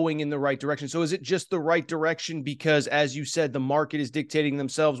going in the right direction. So is it just the right direction because, as you said, the market is dictating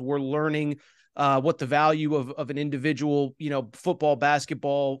themselves? We're learning what the value of an individual, football,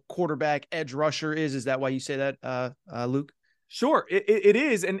 basketball, quarterback, edge rusher is. Is that why you say that, Luke? Sure, it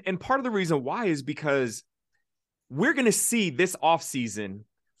is. And part of the reason why is because we're going to see this offseason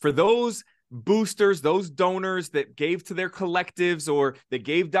for those boosters, those donors that gave to their collectives or that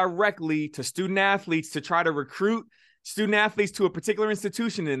gave directly to student athletes to try to recruit student athletes to a particular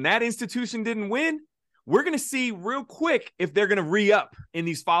institution, and that institution didn't win. We're going to see real quick if they're going to re-up in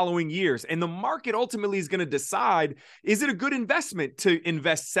these following years. And the market ultimately is going to decide, is it a good investment to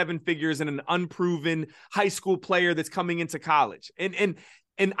invest seven figures in an unproven high school player that's coming into college? And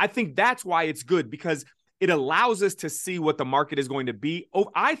I think that's why it's good, because it allows us to see what the market is going to be.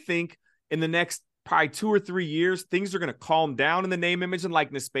 Oh, I think in the next probably 2 or 3 years, things are going to calm down in the name, image, and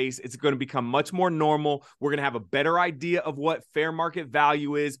likeness space. It's going to become much more normal. We're going to have a better idea of what fair market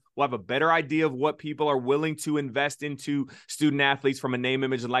value is. We'll have a better idea of what people are willing to invest into student athletes from a name,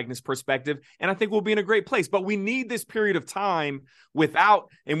 image, and likeness perspective. And I think we'll be in a great place. But we need this period of time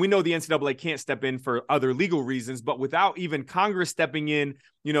without, and we know the NCAA can't step in for other legal reasons, but without even Congress stepping in,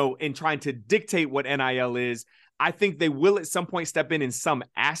 and trying to dictate what NIL is. I think they will at some point step in some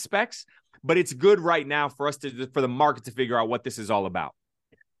aspects. But it's good right now for the market to figure out what this is all about.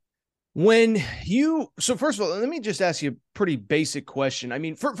 So first of all, let me just ask you a pretty basic question. I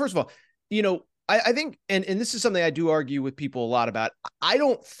mean, first of all, I think, and this is something I do argue with people a lot about. I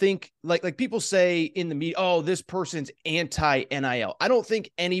don't think like people say in the media, oh, this person's anti-NIL. I don't think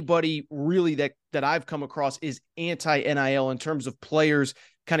anybody really that I've come across is anti-NIL in terms of players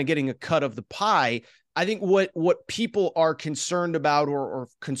kind of getting a cut of the pie. I think what people are concerned about or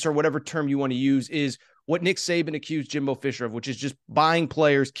concerned, whatever term you want to use, is what Nick Saban accused Jimbo Fisher of, which is just buying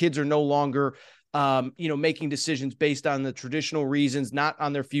players. Kids are no longer, making decisions based on the traditional reasons, not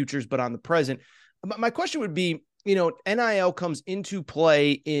on their futures, but on the present. My question would be, NIL comes into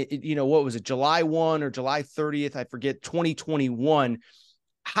play in, what was it, July 1 or July 30th? I forget, 2021.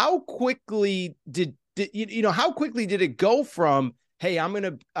 How quickly did it go from, hey, I'm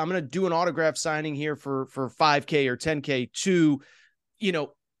gonna do an autograph signing here for $5K or $10K to,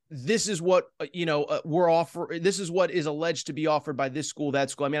 this is what we're offering. This is what is alleged to be offered by this school, that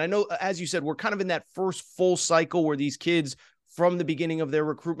school. I mean, I know, as you said, we're kind of in that first full cycle where these kids, from the beginning of their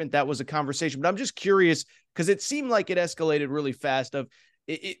recruitment, that was a conversation. But I'm just curious because it seemed like it escalated really fast.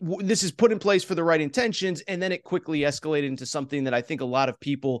 This is put in place for the right intentions, and then it quickly escalated into something that I think a lot of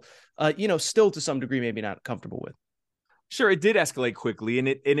people, still to some degree maybe not comfortable with. Sure, it did escalate quickly,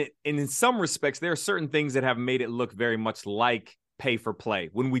 and in some respects, there are certain things that have made it look very much like pay for play.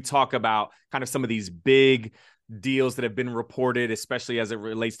 When we talk about kind of some of these big deals that have been reported, especially as it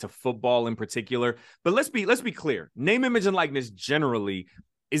relates to football in particular. But let's be clear: name, image, and likeness generally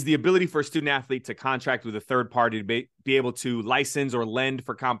is the ability for a student athlete to contract with a third party to be able to license or lend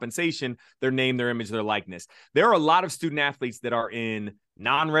for compensation their name, their image, their likeness. There are a lot of student athletes that are in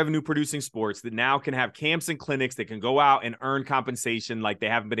non-revenue producing sports that now can have camps and clinics that can go out and earn compensation like they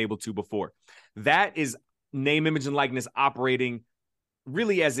haven't been able to before. That is name, image, and likeness operating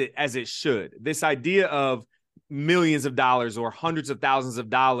really as it should. This idea of millions of dollars or hundreds of thousands of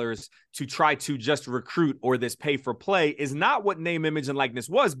dollars to try to just recruit or this pay for play is not what name, image, and likeness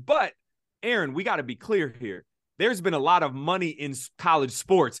was. But Aaron, we got to be clear here. There's been a lot of money in college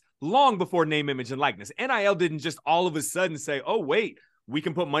sports long before name, image, and likeness. NIL didn't just all of a sudden say, oh, wait, we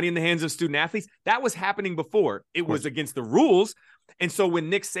can put money in the hands of student athletes. That was happening before. It was against the rules. And so when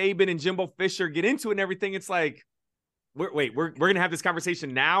Nick Saban and Jimbo Fisher get into it and everything, it's like, we're going to have this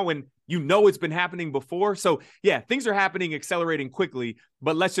conversation now, and it's been happening before. So yeah, things are happening, accelerating quickly,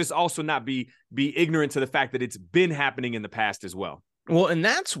 but let's just also not be ignorant to the fact that it's been happening in the past as well. Well, and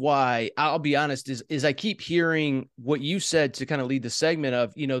that's why I'll be honest is I keep hearing what you said to kind of lead the segment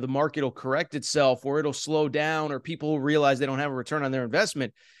of, the market will correct itself or it'll slow down or people will realize they don't have a return on their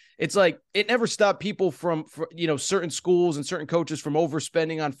investment. It's like it never stopped people from certain schools and certain coaches from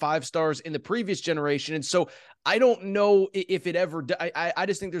overspending on 5 stars in the previous generation. And so I don't know if it ever, I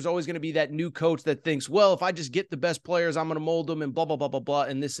just think there's always going to be that new coach that thinks, well, if I just get the best players, I'm going to mold them and blah, blah, blah, blah, blah,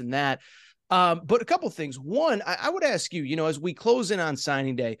 and this and that. But a couple of things. One, I would ask you, as we close in on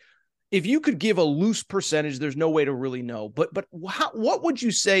signing day, if you could give a loose percentage, there's no way to really know, but what would you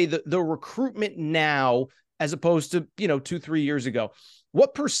say the recruitment now, as opposed to, 2-3 years ago,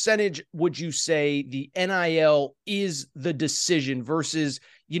 what percentage would you say the NIL is the decision versus,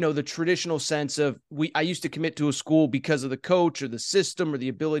 the traditional sense of I used to commit to a school because of the coach or the system or the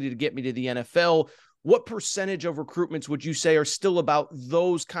ability to get me to the NFL? What percentage of recruitments would you say are still about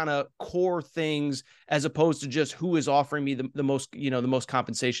those kind of core things as opposed to just who is offering me the most, the most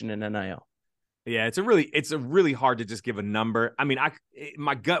compensation in NIL? Yeah, it's a really hard to just give a number. I mean,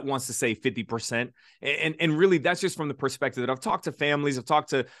 my gut wants to say 50%. And really that's just from the perspective that I've talked to families, I've talked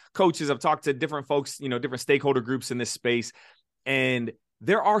to coaches, I've talked to different folks, different stakeholder groups in this space. And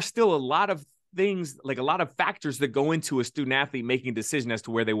there are still a lot of things, like a lot of factors that go into a student athlete making a decision as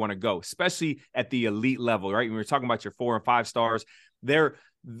to where they want to go, especially at the elite level, right? When we're talking about your 4 and 5 stars,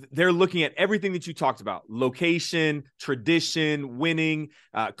 they're looking at everything that you talked about: location, tradition, winning,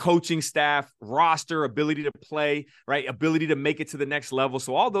 coaching staff, roster, ability to play, right? Ability to make it to the next level.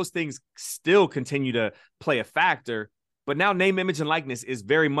 So all those things still continue to play a factor, but now name, image, and likeness is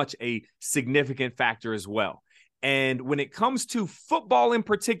very much a significant factor as well. And when it comes to football in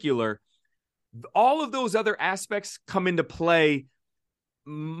particular, all of those other aspects come into play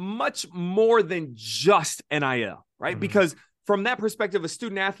much more than just NIL, right? Because from that perspective, a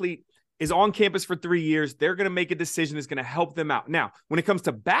student athlete is on campus for 3 years. They're going to make a decision that's going to help them out. Now, when it comes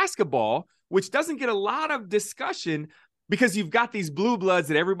to basketball, which doesn't get a lot of discussion because you've got these blue bloods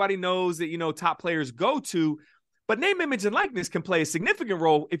that everybody knows that, top players go to, but name, image, and likeness can play a significant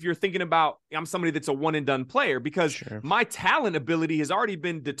role if you're thinking about, I'm somebody that's a one and done player, because my talent ability has already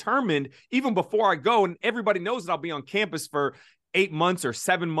been determined even before I go. And everybody knows that I'll be on campus for 8 months or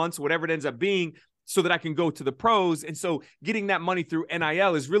 7 months, whatever it ends up being, so that I can go to the pros. And so getting that money through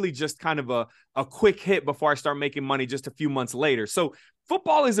NIL is really just kind of a quick hit before I start making money just a few months later. So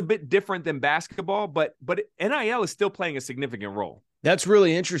football is a bit different than basketball, but NIL is still playing a significant role. That's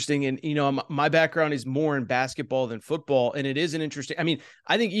really interesting. And, my background is more in basketball than football. And it is an interesting,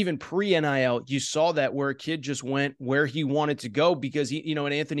 I think even pre-NIL, you saw that where a kid just went where he wanted to go because he,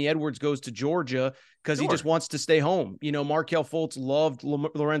 and Anthony Edwards goes to Georgia because he just wants to stay home. Markelle Fultz loved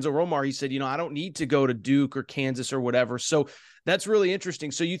Lorenzo Romar. He said, I don't need to go to Duke or Kansas or whatever. So that's really interesting.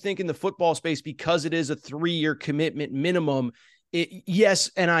 So you think in the football space, because it is a 3-year commitment minimum,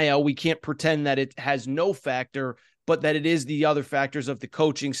 yes, NIL, we can't pretend that it has no factor, but that it is the other factors of the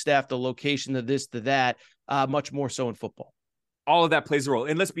coaching staff, the location, the this, the that, much more so in football. All of that plays a role.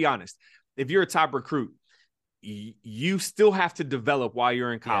 And let's be honest, if you're a top recruit, you still have to develop while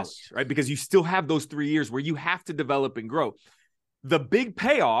you're in college, right? Because you still have those 3 years where you have to develop and grow. The big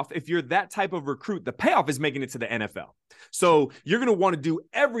payoff, if you're that type of recruit, the payoff is making it to the NFL. So you're going to want to do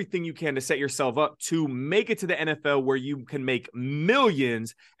everything you can to set yourself up to make it to the NFL where you can make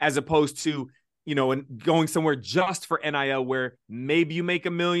millions, as opposed to and going somewhere just for NIL where maybe you make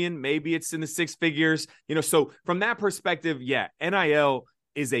 $1 million, maybe it's in the 6 figures, so from that perspective, NIL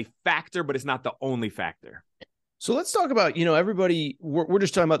is a factor, but it's not the only factor. So let's talk about, everybody, we're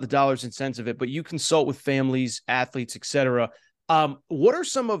just talking about the dollars and cents of it, but you consult with families, athletes, et cetera. What are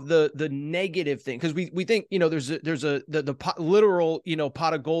some of the negative things? Because we think, there's the literal,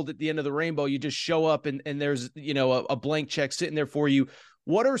 pot of gold at the end of the rainbow. You just show up and there's, a blank check sitting there for you.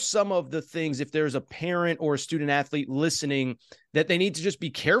 What are some of the things, if there's a parent or a student athlete listening, that they need to just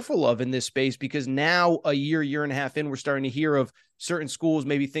be careful of in this space? Because now a year and a half in, we're starting to hear of certain schools,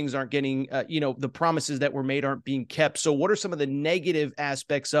 maybe things aren't getting, the promises that were made aren't being kept. So what are some of the negative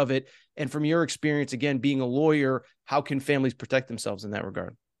aspects of it? And from your experience, again, being a lawyer, how can families protect themselves in that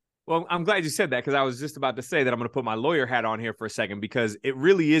regard? Well, I'm glad you said that, because I was just about to say that I'm going to put my lawyer hat on here for a second, because it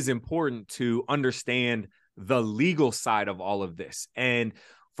really is important to understand the legal side of all of this. And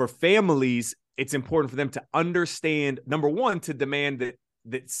for families, it's important for them to understand, number one, to demand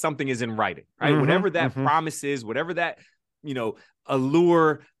that something is in writing, right? Whatever that promise is, whatever that,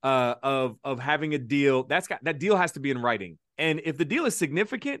 allure of having a deal, that deal has to be in writing. And if the deal is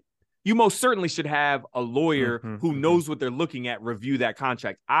significant, you most certainly should have a lawyer who knows what they're looking at review that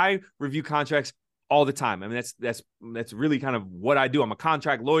contract. I review contracts all the time. That's really kind of what I do. I'm a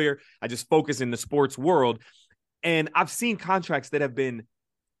contract lawyer. I just focus in the sports world. And I've seen contracts that have been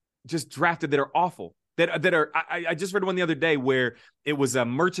just drafted that are awful. I just read one the other day where it was a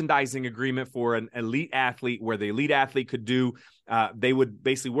merchandising agreement for an elite athlete, where the elite athlete could do, they would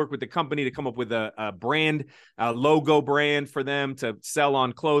basically work with the company to come up with a brand, a logo brand for them to sell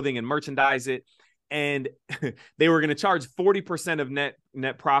on clothing and merchandise it. And they were going to charge 40% of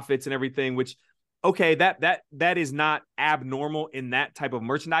net profits and everything, which, okay, that is not abnormal in that type of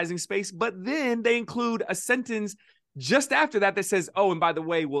merchandising space. But then they include a sentence just after that says, oh, and by the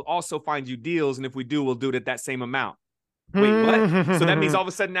way, we'll also find you deals. And if we do, we'll do it at that same amount. Wait, what? So that means all of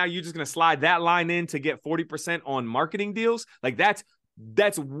a sudden now you're just going to slide that line in to get 40% on marketing deals? Like that's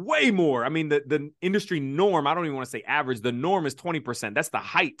way more. The industry norm, I don't even want to say average. The norm is 20%. That's the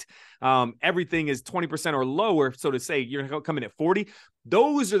height. Everything is 20% or lower. So to say you're coming at 40,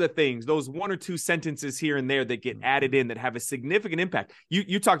 those are the things, those one or two sentences here and there that get added in that have a significant impact.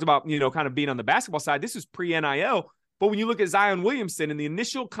 You talked about, kind of being on the basketball side. This is pre-NIL. But when you look at Zion Williamson and the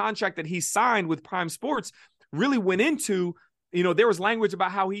initial contract that he signed with Prime Sports really went into, there was language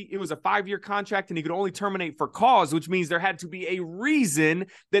about how it was a 5-year contract and he could only terminate for cause, which means there had to be a reason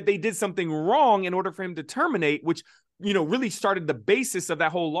that they did something wrong in order for him to terminate, which, really started the basis of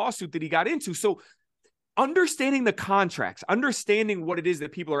that whole lawsuit that he got into. So understanding the contracts, understanding what it is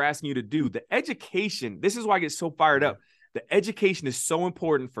that people are asking you to do, the education, this is why I get so fired up. The education is so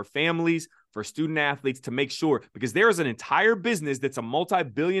important for families, for student athletes, to make sure, because there is an entire business that's a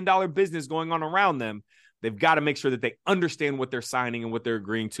multi-billion-dollar business going on around them. They've got to make sure that they understand what they're signing and what they're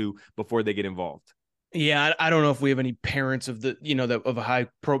agreeing to before they get involved. Yeah, I don't know if we have any parents of the, of a high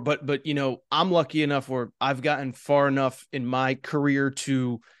pro, but I'm lucky enough where I've gotten far enough in my career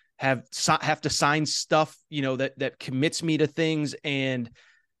to have to sign stuff, that commits me to things. And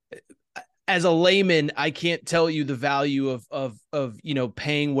as a layman, I can't tell you the value of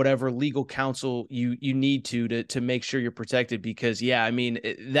paying whatever legal counsel you need to make sure you're protected, because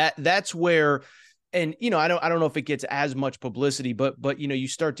that's where, and I don't know if it gets as much publicity, but you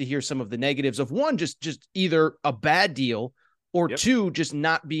start to hear some of the negatives of, one, just either a bad deal, or two, just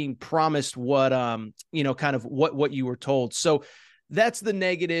not being promised what kind of what you were told. So that's the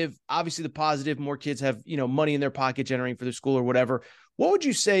negative. Obviously the positive, more kids have, money in their pocket generating for their school or whatever. What would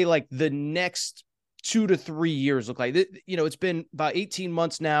you say, like, the next 2 to 3 years look like? It's been about 18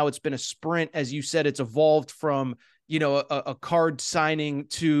 months now. It's been a sprint. As you said, it's evolved from, a card signing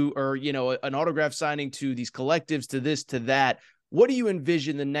to, or, an autograph signing to these collectives to this, to that. What do you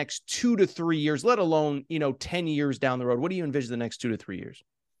envision the next 2 to 3 years, let alone, 10 years down the road? What do you envision the next 2 to 3 years?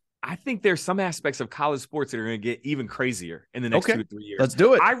 I think there's some aspects of college sports that are going to get even crazier in the next 2 to 3 years. Let's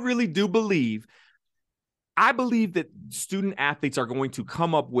do it. I really do believe that student athletes are going to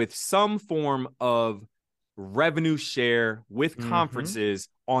come up with some form of revenue share with conferences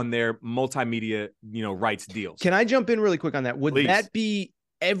on their multimedia, rights deals. Can I jump in really quick on that? Would Please. That be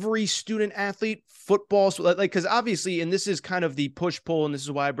every student athlete, football? Because obviously, and this is kind of the push-pull, and this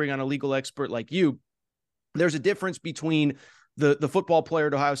is why I bring on a legal expert like you, there's a difference between the football player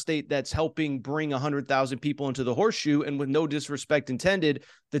at Ohio State that's helping bring 100,000 people into the horseshoe, and with no disrespect intended,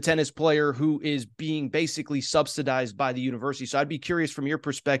 the tennis player who is being basically subsidized by the university. So I'd be curious from your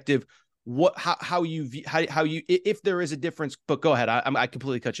perspective, how you if there is a difference. But go ahead, I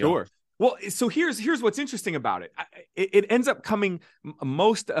completely cut you off. Well, so here's what's interesting about it. It ends up coming,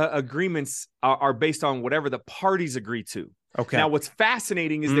 most agreements are based on whatever the parties agree to. Okay. Now, what's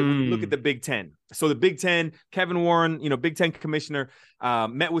fascinating is that when you look at the Big Ten. So the Big Ten, Kevin Warren, Big Ten commissioner,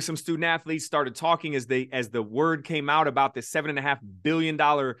 met with some student athletes, started talking as the word came out about this $7.5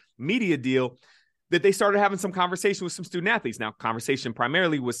 billion media deal, that they started having some conversation with some student athletes. Now, conversation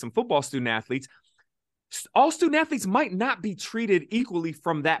primarily with some football student athletes. All student athletes might not be treated equally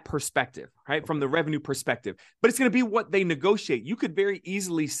from that perspective, right? From the revenue perspective, but it's going to be what they negotiate. You could very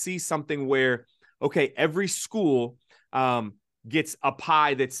easily see something where, okay, every school gets a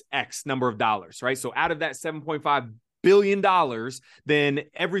pie that's X number of dollars, right? So out of that $7.5 billion, then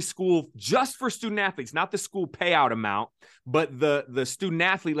every school, just for student athletes, not the school payout amount, but the student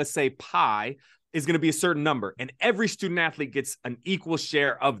athlete, let's say pie, is going to be a certain number, and every student athlete gets an equal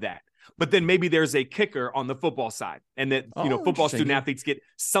share of that. But then maybe there's a kicker on the football side, and that football student athletes get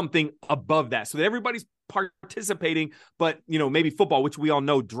something above that, so that everybody's participating. But maybe football, which we all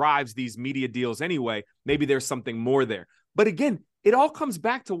know drives these media deals anyway, maybe there's something more there. But again, it all comes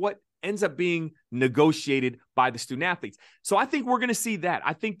back to what ends up being negotiated by the student athletes. So I think we're going to see that.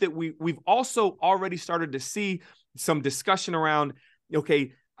 I think that we've also already started to see some discussion around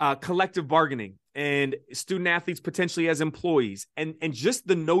collective bargaining and student athletes potentially as employees, and just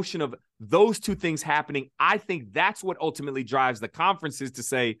the notion of those two things happening. I think that's what ultimately drives the conferences to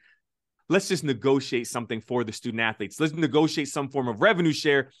say, let's just negotiate something for the student athletes. Let's negotiate some form of revenue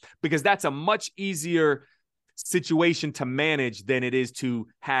share, because that's a much easier situation to manage than it is to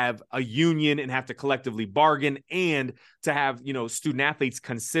have a union and have to collectively bargain, and to have, student athletes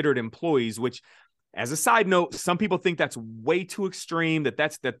considered employees, which, as a side note, some people think that's way too extreme,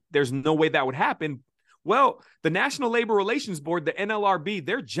 that there's no way that would happen. Well, the National Labor Relations Board, the NLRB,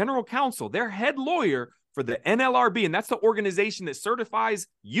 their general counsel, their head lawyer for the NLRB, and that's the organization that certifies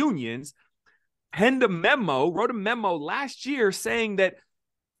unions, wrote a memo last year saying that,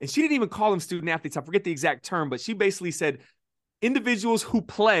 and she didn't even call them student athletes, I forget the exact term, but she basically said individuals who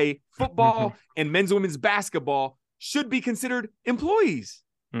play football and men's and women's basketball should be considered employees.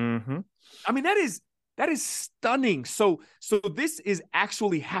 Mm-hmm. I mean, that is stunning. So this is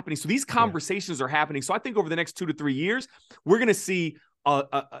actually happening. So these conversations are happening. So I think over the next 2 to 3 years, we're going to see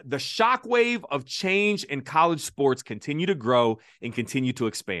the shockwave of change in college sports continue to grow and continue to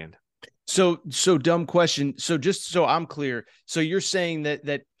expand. So dumb question. So just so I'm clear, so you're saying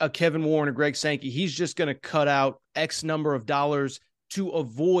that a Kevin Warren or Greg Sankey, he's just going to cut out X number of dollars to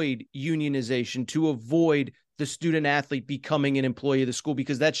avoid unionization, to avoid the student athlete becoming an employee of the school,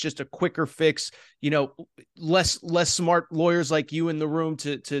 because that's just a quicker fix, less smart lawyers like you in the room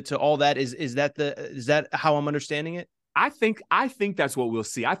to all that. Is that how I'm understanding it? I think that's what we'll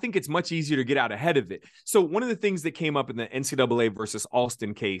see. I think it's much easier to get out ahead of it. So one of the things that came up in the NCAA versus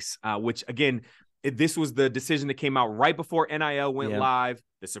Alston case, which again, this was the decision that came out right before NIL went live.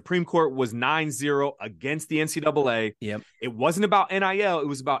 The Supreme Court was 9-0 against the NCAA. Yep. It wasn't about NIL. It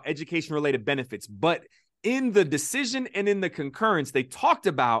was about education-related benefits. But in the decision and in the concurrence, they talked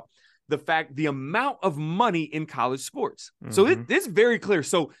about the amount of money in college sports. Mm-hmm. So it's very clear.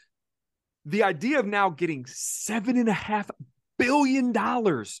 So the idea of now getting $7.5 billion,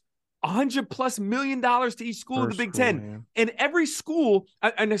 $100+ million to each school in the Big Ten, and every school,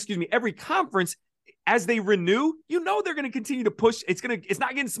 every conference, as they renew, they're going to continue to push. It's not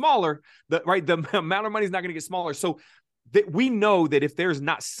getting smaller. The amount of money is not going to get smaller. So that we know that if there's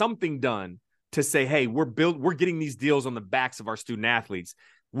not something done to say, hey, we're getting these deals on the backs of our student athletes,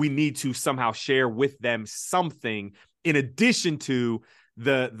 we need to somehow share with them something in addition to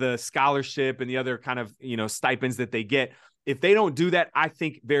the scholarship and the other kind of, stipends that they get. If they don't do that, I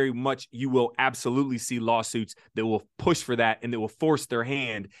think very much you will absolutely see lawsuits that will push for that and that will force their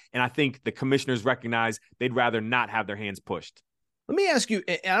hand. And I think the commissioners recognize they'd rather not have their hands pushed. Let me ask you,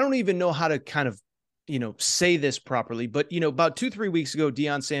 I don't even know how to kind of, say this properly, but, about 2-3 weeks ago,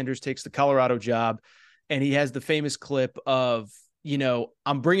 Deion Sanders takes the Colorado job and he has the famous clip of,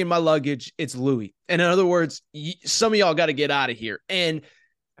 I'm bringing my luggage. It's Louis. And in other words, some of y'all got to get out of here. And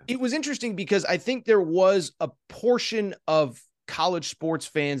it was interesting because I think there was a portion of college sports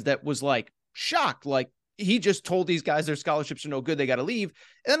fans that was like shocked. Like, he just told these guys their scholarships are no good, they got to leave.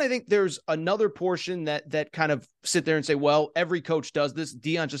 And then I think there's another portion that kind of sit there and say, well, every coach does this.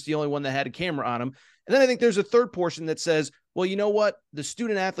 Deion's just the only one that had a camera on him. And then I think there's a third portion that says, well, you know what? The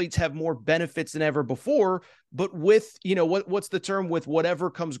student athletes have more benefits than ever before, but with, what's the term, with whatever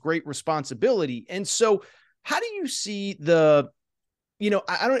comes great responsibility. And so how do you see I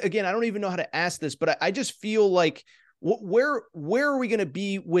don't even know how to ask this, but I just feel like where are we going to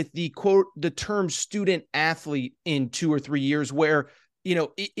be with the quote, the term student athlete in 2 or 3 years where,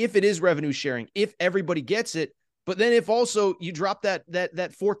 if it is revenue sharing, if everybody gets it, but then if also you drop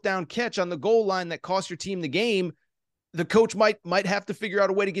that fourth down catch on the goal line that cost your team the game, the coach might have to figure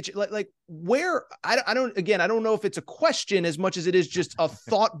out a way to get you like where I don't know if it's a question as much as it is just a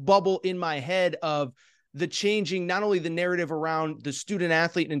thought bubble in my head of the changing, not only the narrative around the student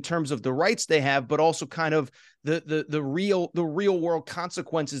athlete in terms of the rights they have, but also kind of the real world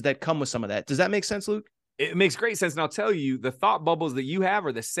consequences that come with some of that. Does that make sense, Luke? It makes great sense. And I'll tell you, the thought bubbles that you have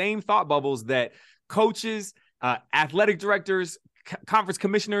are the same thought bubbles that coaches, athletic directors, conference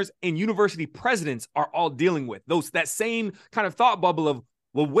commissioners, and university presidents are all dealing with. That same kind of thought bubble of,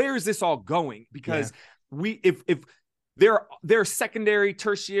 well, where is this all going? Because if there are secondary,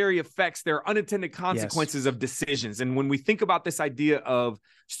 tertiary effects, there are unintended consequences of decisions. And when we think about this idea of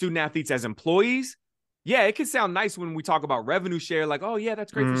student athletes as employees, it can sound nice when we talk about revenue share, like, oh yeah,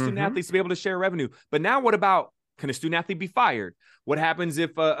 that's great for student athletes to be able to share revenue. But now what about, can a student athlete be fired? What happens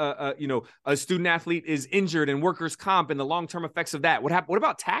if a student athlete is injured and workers' comp and the long-term effects of that? What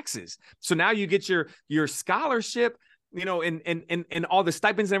about taxes? So now you get your scholarship, and all the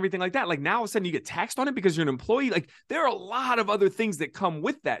stipends and everything like that. Like, now all of a sudden you get taxed on it because you're an employee. Like, there are a lot of other things that come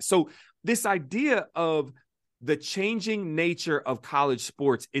with that. So this idea of the changing nature of college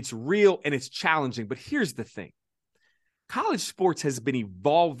sports, it's real and it's challenging. But here's the thing. College sports has been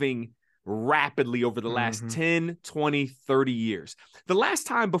evolving rapidly over the last 10, 20, 30 years. The last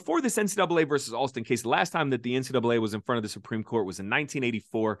time, before this NCAA versus Alston case, the last time that the NCAA was in front of the Supreme Court was in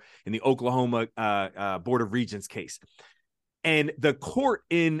 1984 in the Oklahoma Board of Regents case. And the court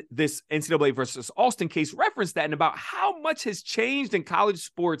in this NCAA versus Alston case referenced that and about how much has changed in college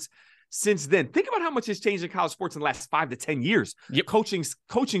sports since then. Think about how much has changed in college sports in the last 5 to 10 years.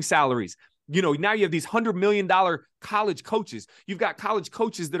 Coaching salaries. Now you have these $100 million college coaches. You've got college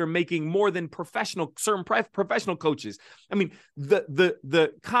coaches that are making more than certain professional coaches. I mean,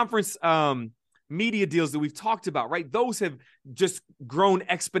 the conference media deals that we've talked about, right? Those have just grown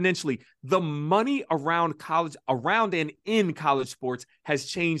exponentially. The money around and in college sports has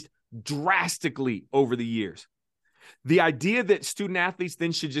changed drastically over the years. The idea that student athletes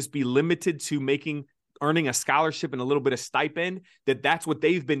then should just be limited to earning a scholarship and a little bit of stipend, that's what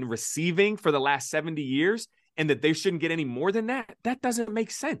they've been receiving for the last 70 years, and that they shouldn't get any more than that doesn't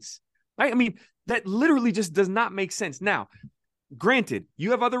make sense, right? I mean, that literally just does not make sense. Now, granted,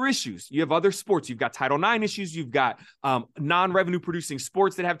 you have other issues. You have other sports. You've got Title IX issues. You've got non-revenue producing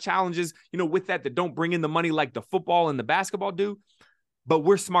sports that have challenges, with that don't bring in the money like the football and the basketball do. But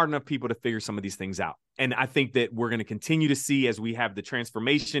we're smart enough people to figure some of these things out. And I think that we're going to continue to see, as we have the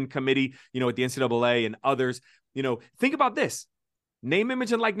transformation committee, at the NCAA and others, think about this. Name,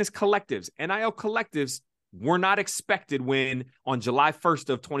 image, and likeness collectives, NIL collectives, were not expected on July 1st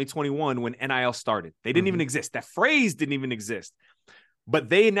of 2021, when NIL started. They didn't even exist. That phrase didn't even exist. But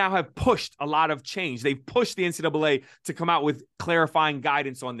they now have pushed a lot of change. They've pushed the NCAA to come out with clarifying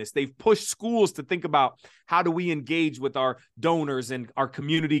guidance on this. They've pushed schools to think about, how do we engage with our donors and our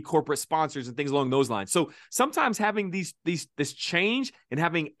community corporate sponsors and things along those lines. So sometimes having this change and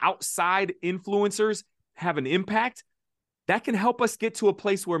having outside influencers have an impact, that can help us get to a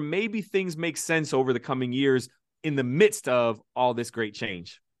place where maybe things make sense over the coming years in the midst of all this great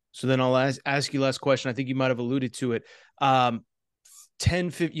change. So then I'll ask you last question. I think you might have alluded to it.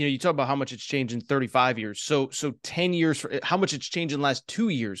 10, 50, you talk about how much it's changed in 35 years. So 10 years, how much it's changed in the last 2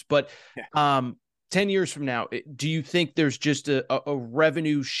 years, but 10 years from now, do you think there's just a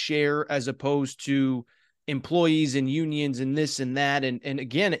revenue share as opposed to employees and unions and this and that? And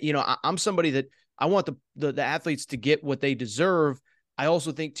again, I'm somebody that I want the athletes to get what they deserve. I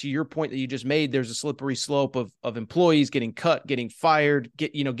also think, to your point that you just made, there's a slippery slope of employees getting cut, getting fired,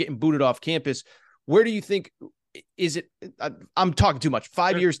 getting booted off campus. Where do you think, is it, I'm talking too much,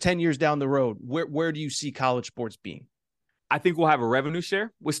 5 years, 10 years down the road, where do you see college sports being? I think we'll have a revenue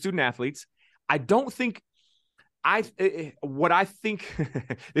share with student athletes. I don't think what I think,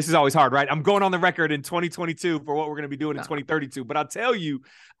 this is always hard, right? I'm going on the record in 2022 for what we're going to be doing in 2032. But I'll tell you,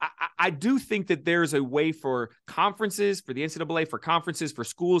 I do think that there's a way for conferences, for the NCAA, for conferences, for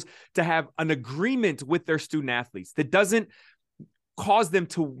schools to have an agreement with their student athletes that doesn't cause them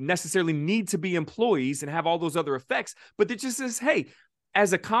to necessarily need to be employees and have all those other effects, but that just says, hey,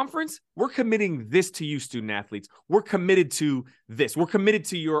 as a conference, we're committing this to you, student athletes. We're committed to this. We're committed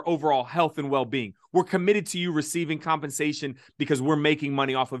to your overall health and well-being. We're committed to you receiving compensation because we're making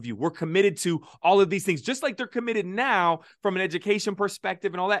money off of you. We're committed to all of these things, just like they're committed now from an education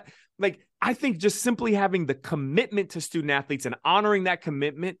perspective and all that. Like, I think just simply having the commitment to student athletes and honoring that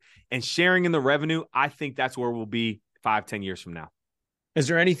commitment and sharing in the revenue, I think that's where we'll be 5-10 years from now. Is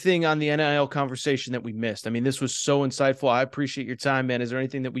there anything on the NIL conversation that we missed? I mean, this was so insightful. I appreciate your time, man. Is there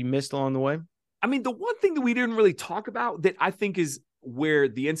anything that we missed along the way? I mean, the one thing that we didn't really talk about that I think is where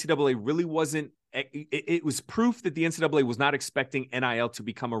the NCAA really wasn't, it was proof that the NCAA was not expecting NIL to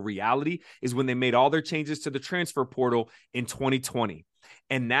become a reality, is when they made all their changes to the transfer portal in 2020.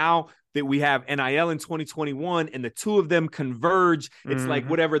 And now that we have NIL in 2021 and the two of them converge, it's like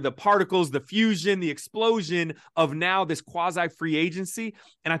whatever the particles, the fusion, the explosion of now this quasi free agency.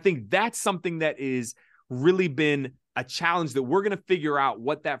 And I think that's something that is really been a challenge that we're going to figure out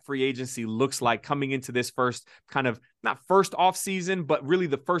what that free agency looks like coming into this first kind of, not first off season, but really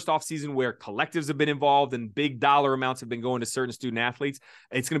the first off season where collectives have been involved and big dollar amounts have been going to certain student athletes.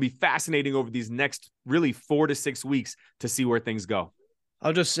 It's going to be fascinating over these next really 4 to 6 weeks to see where things go.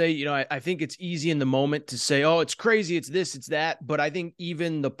 I'll just say, I think it's easy in the moment to say, oh, it's crazy, it's this, it's that. But I think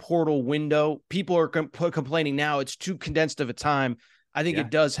even the portal window, people are complaining now it's too condensed of a time. I think it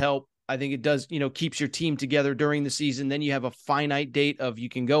does help. I think it does, keeps your team together during the season. Then you have a finite date of you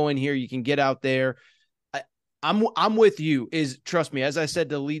can go in here, you can get out there. I'm with you. Trust me, as I said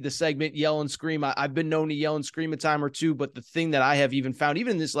to lead the segment, yell and scream. I've been known to yell and scream a time or two, but the thing that I have even found,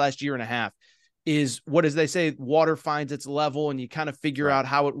 even in this last year and a half, is what, as they say, water finds its level, and you kind of figure out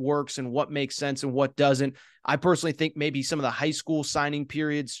how it works and what makes sense and what doesn't. I personally think maybe some of the high school signing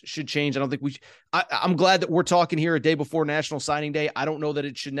periods should change. I don't think I'm glad that we're talking here a day before National Signing Day. I don't know that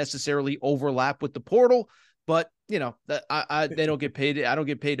it should necessarily overlap with the portal, but they don't get paid. I don't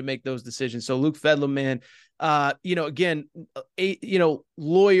get paid to make those decisions. So Luke Fedlam, man, again,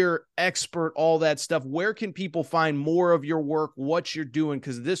 lawyer, expert, all that stuff. Where can people find more of your work, what you're doing?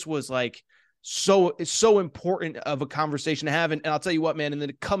 Because this was like, it's so important of a conversation to have. And I'll tell you what, man, in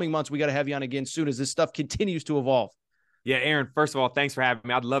the coming months, we got to have you on again soon as this stuff continues to evolve. Yeah, Aaron, first of all, thanks for having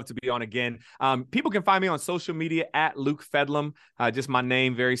me. I'd love to be on again. People can find me on social media at Luke Fedlam, just my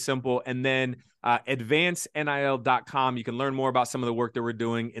name, very simple. And then advancenil.com. You can learn more about some of the work that we're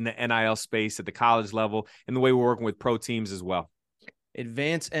doing in the NIL space at the college level and the way we're working with pro teams as well.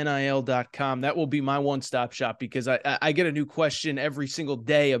 advancenil.com. That will be my one-stop shop, because I get a new question every single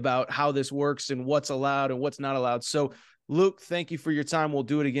day about how this works and what's allowed and what's not allowed. So, Luke, thank you for your time. We'll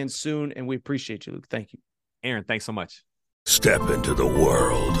do it again soon, and we appreciate you, Luke. Thank you. Aaron, thanks so much. Step into the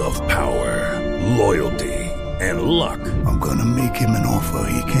world of power, loyalty, and luck. I'm going to make him an offer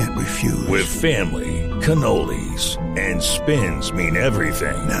he can't refuse. With family, cannolis, and spins mean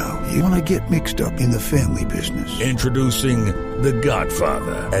everything. Now, you want to get mixed up in the family business. Introducing The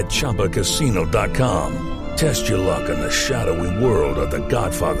Godfather at ChumbaCasino.com. Test your luck in the shadowy world of The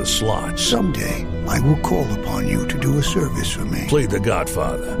Godfather slot. Someday, I will call upon you to do a service for me. Play The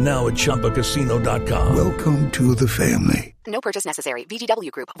Godfather now at ChumbaCasino.com. Welcome to the family. No purchase necessary. VGW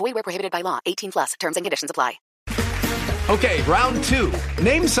Group. Void where prohibited by law. 18+. Terms and conditions apply. Okay, round two.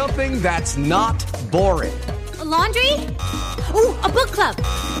 Name something that's not boring. A laundry? Ooh, a book club.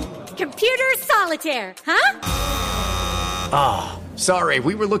 Computer solitaire, huh? Ah, sorry.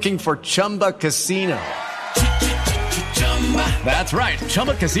 We were looking for Chumba Casino. That's right.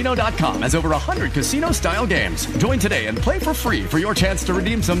 ChumbaCasino.com has over 100 casino-style games. Join today and play for free for your chance to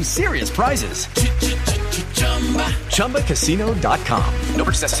redeem some serious prizes. ChumbaCasino.com. No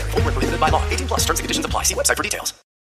purchase necessary. Void where prohibited by law. 18 plus terms and conditions apply. See website for details.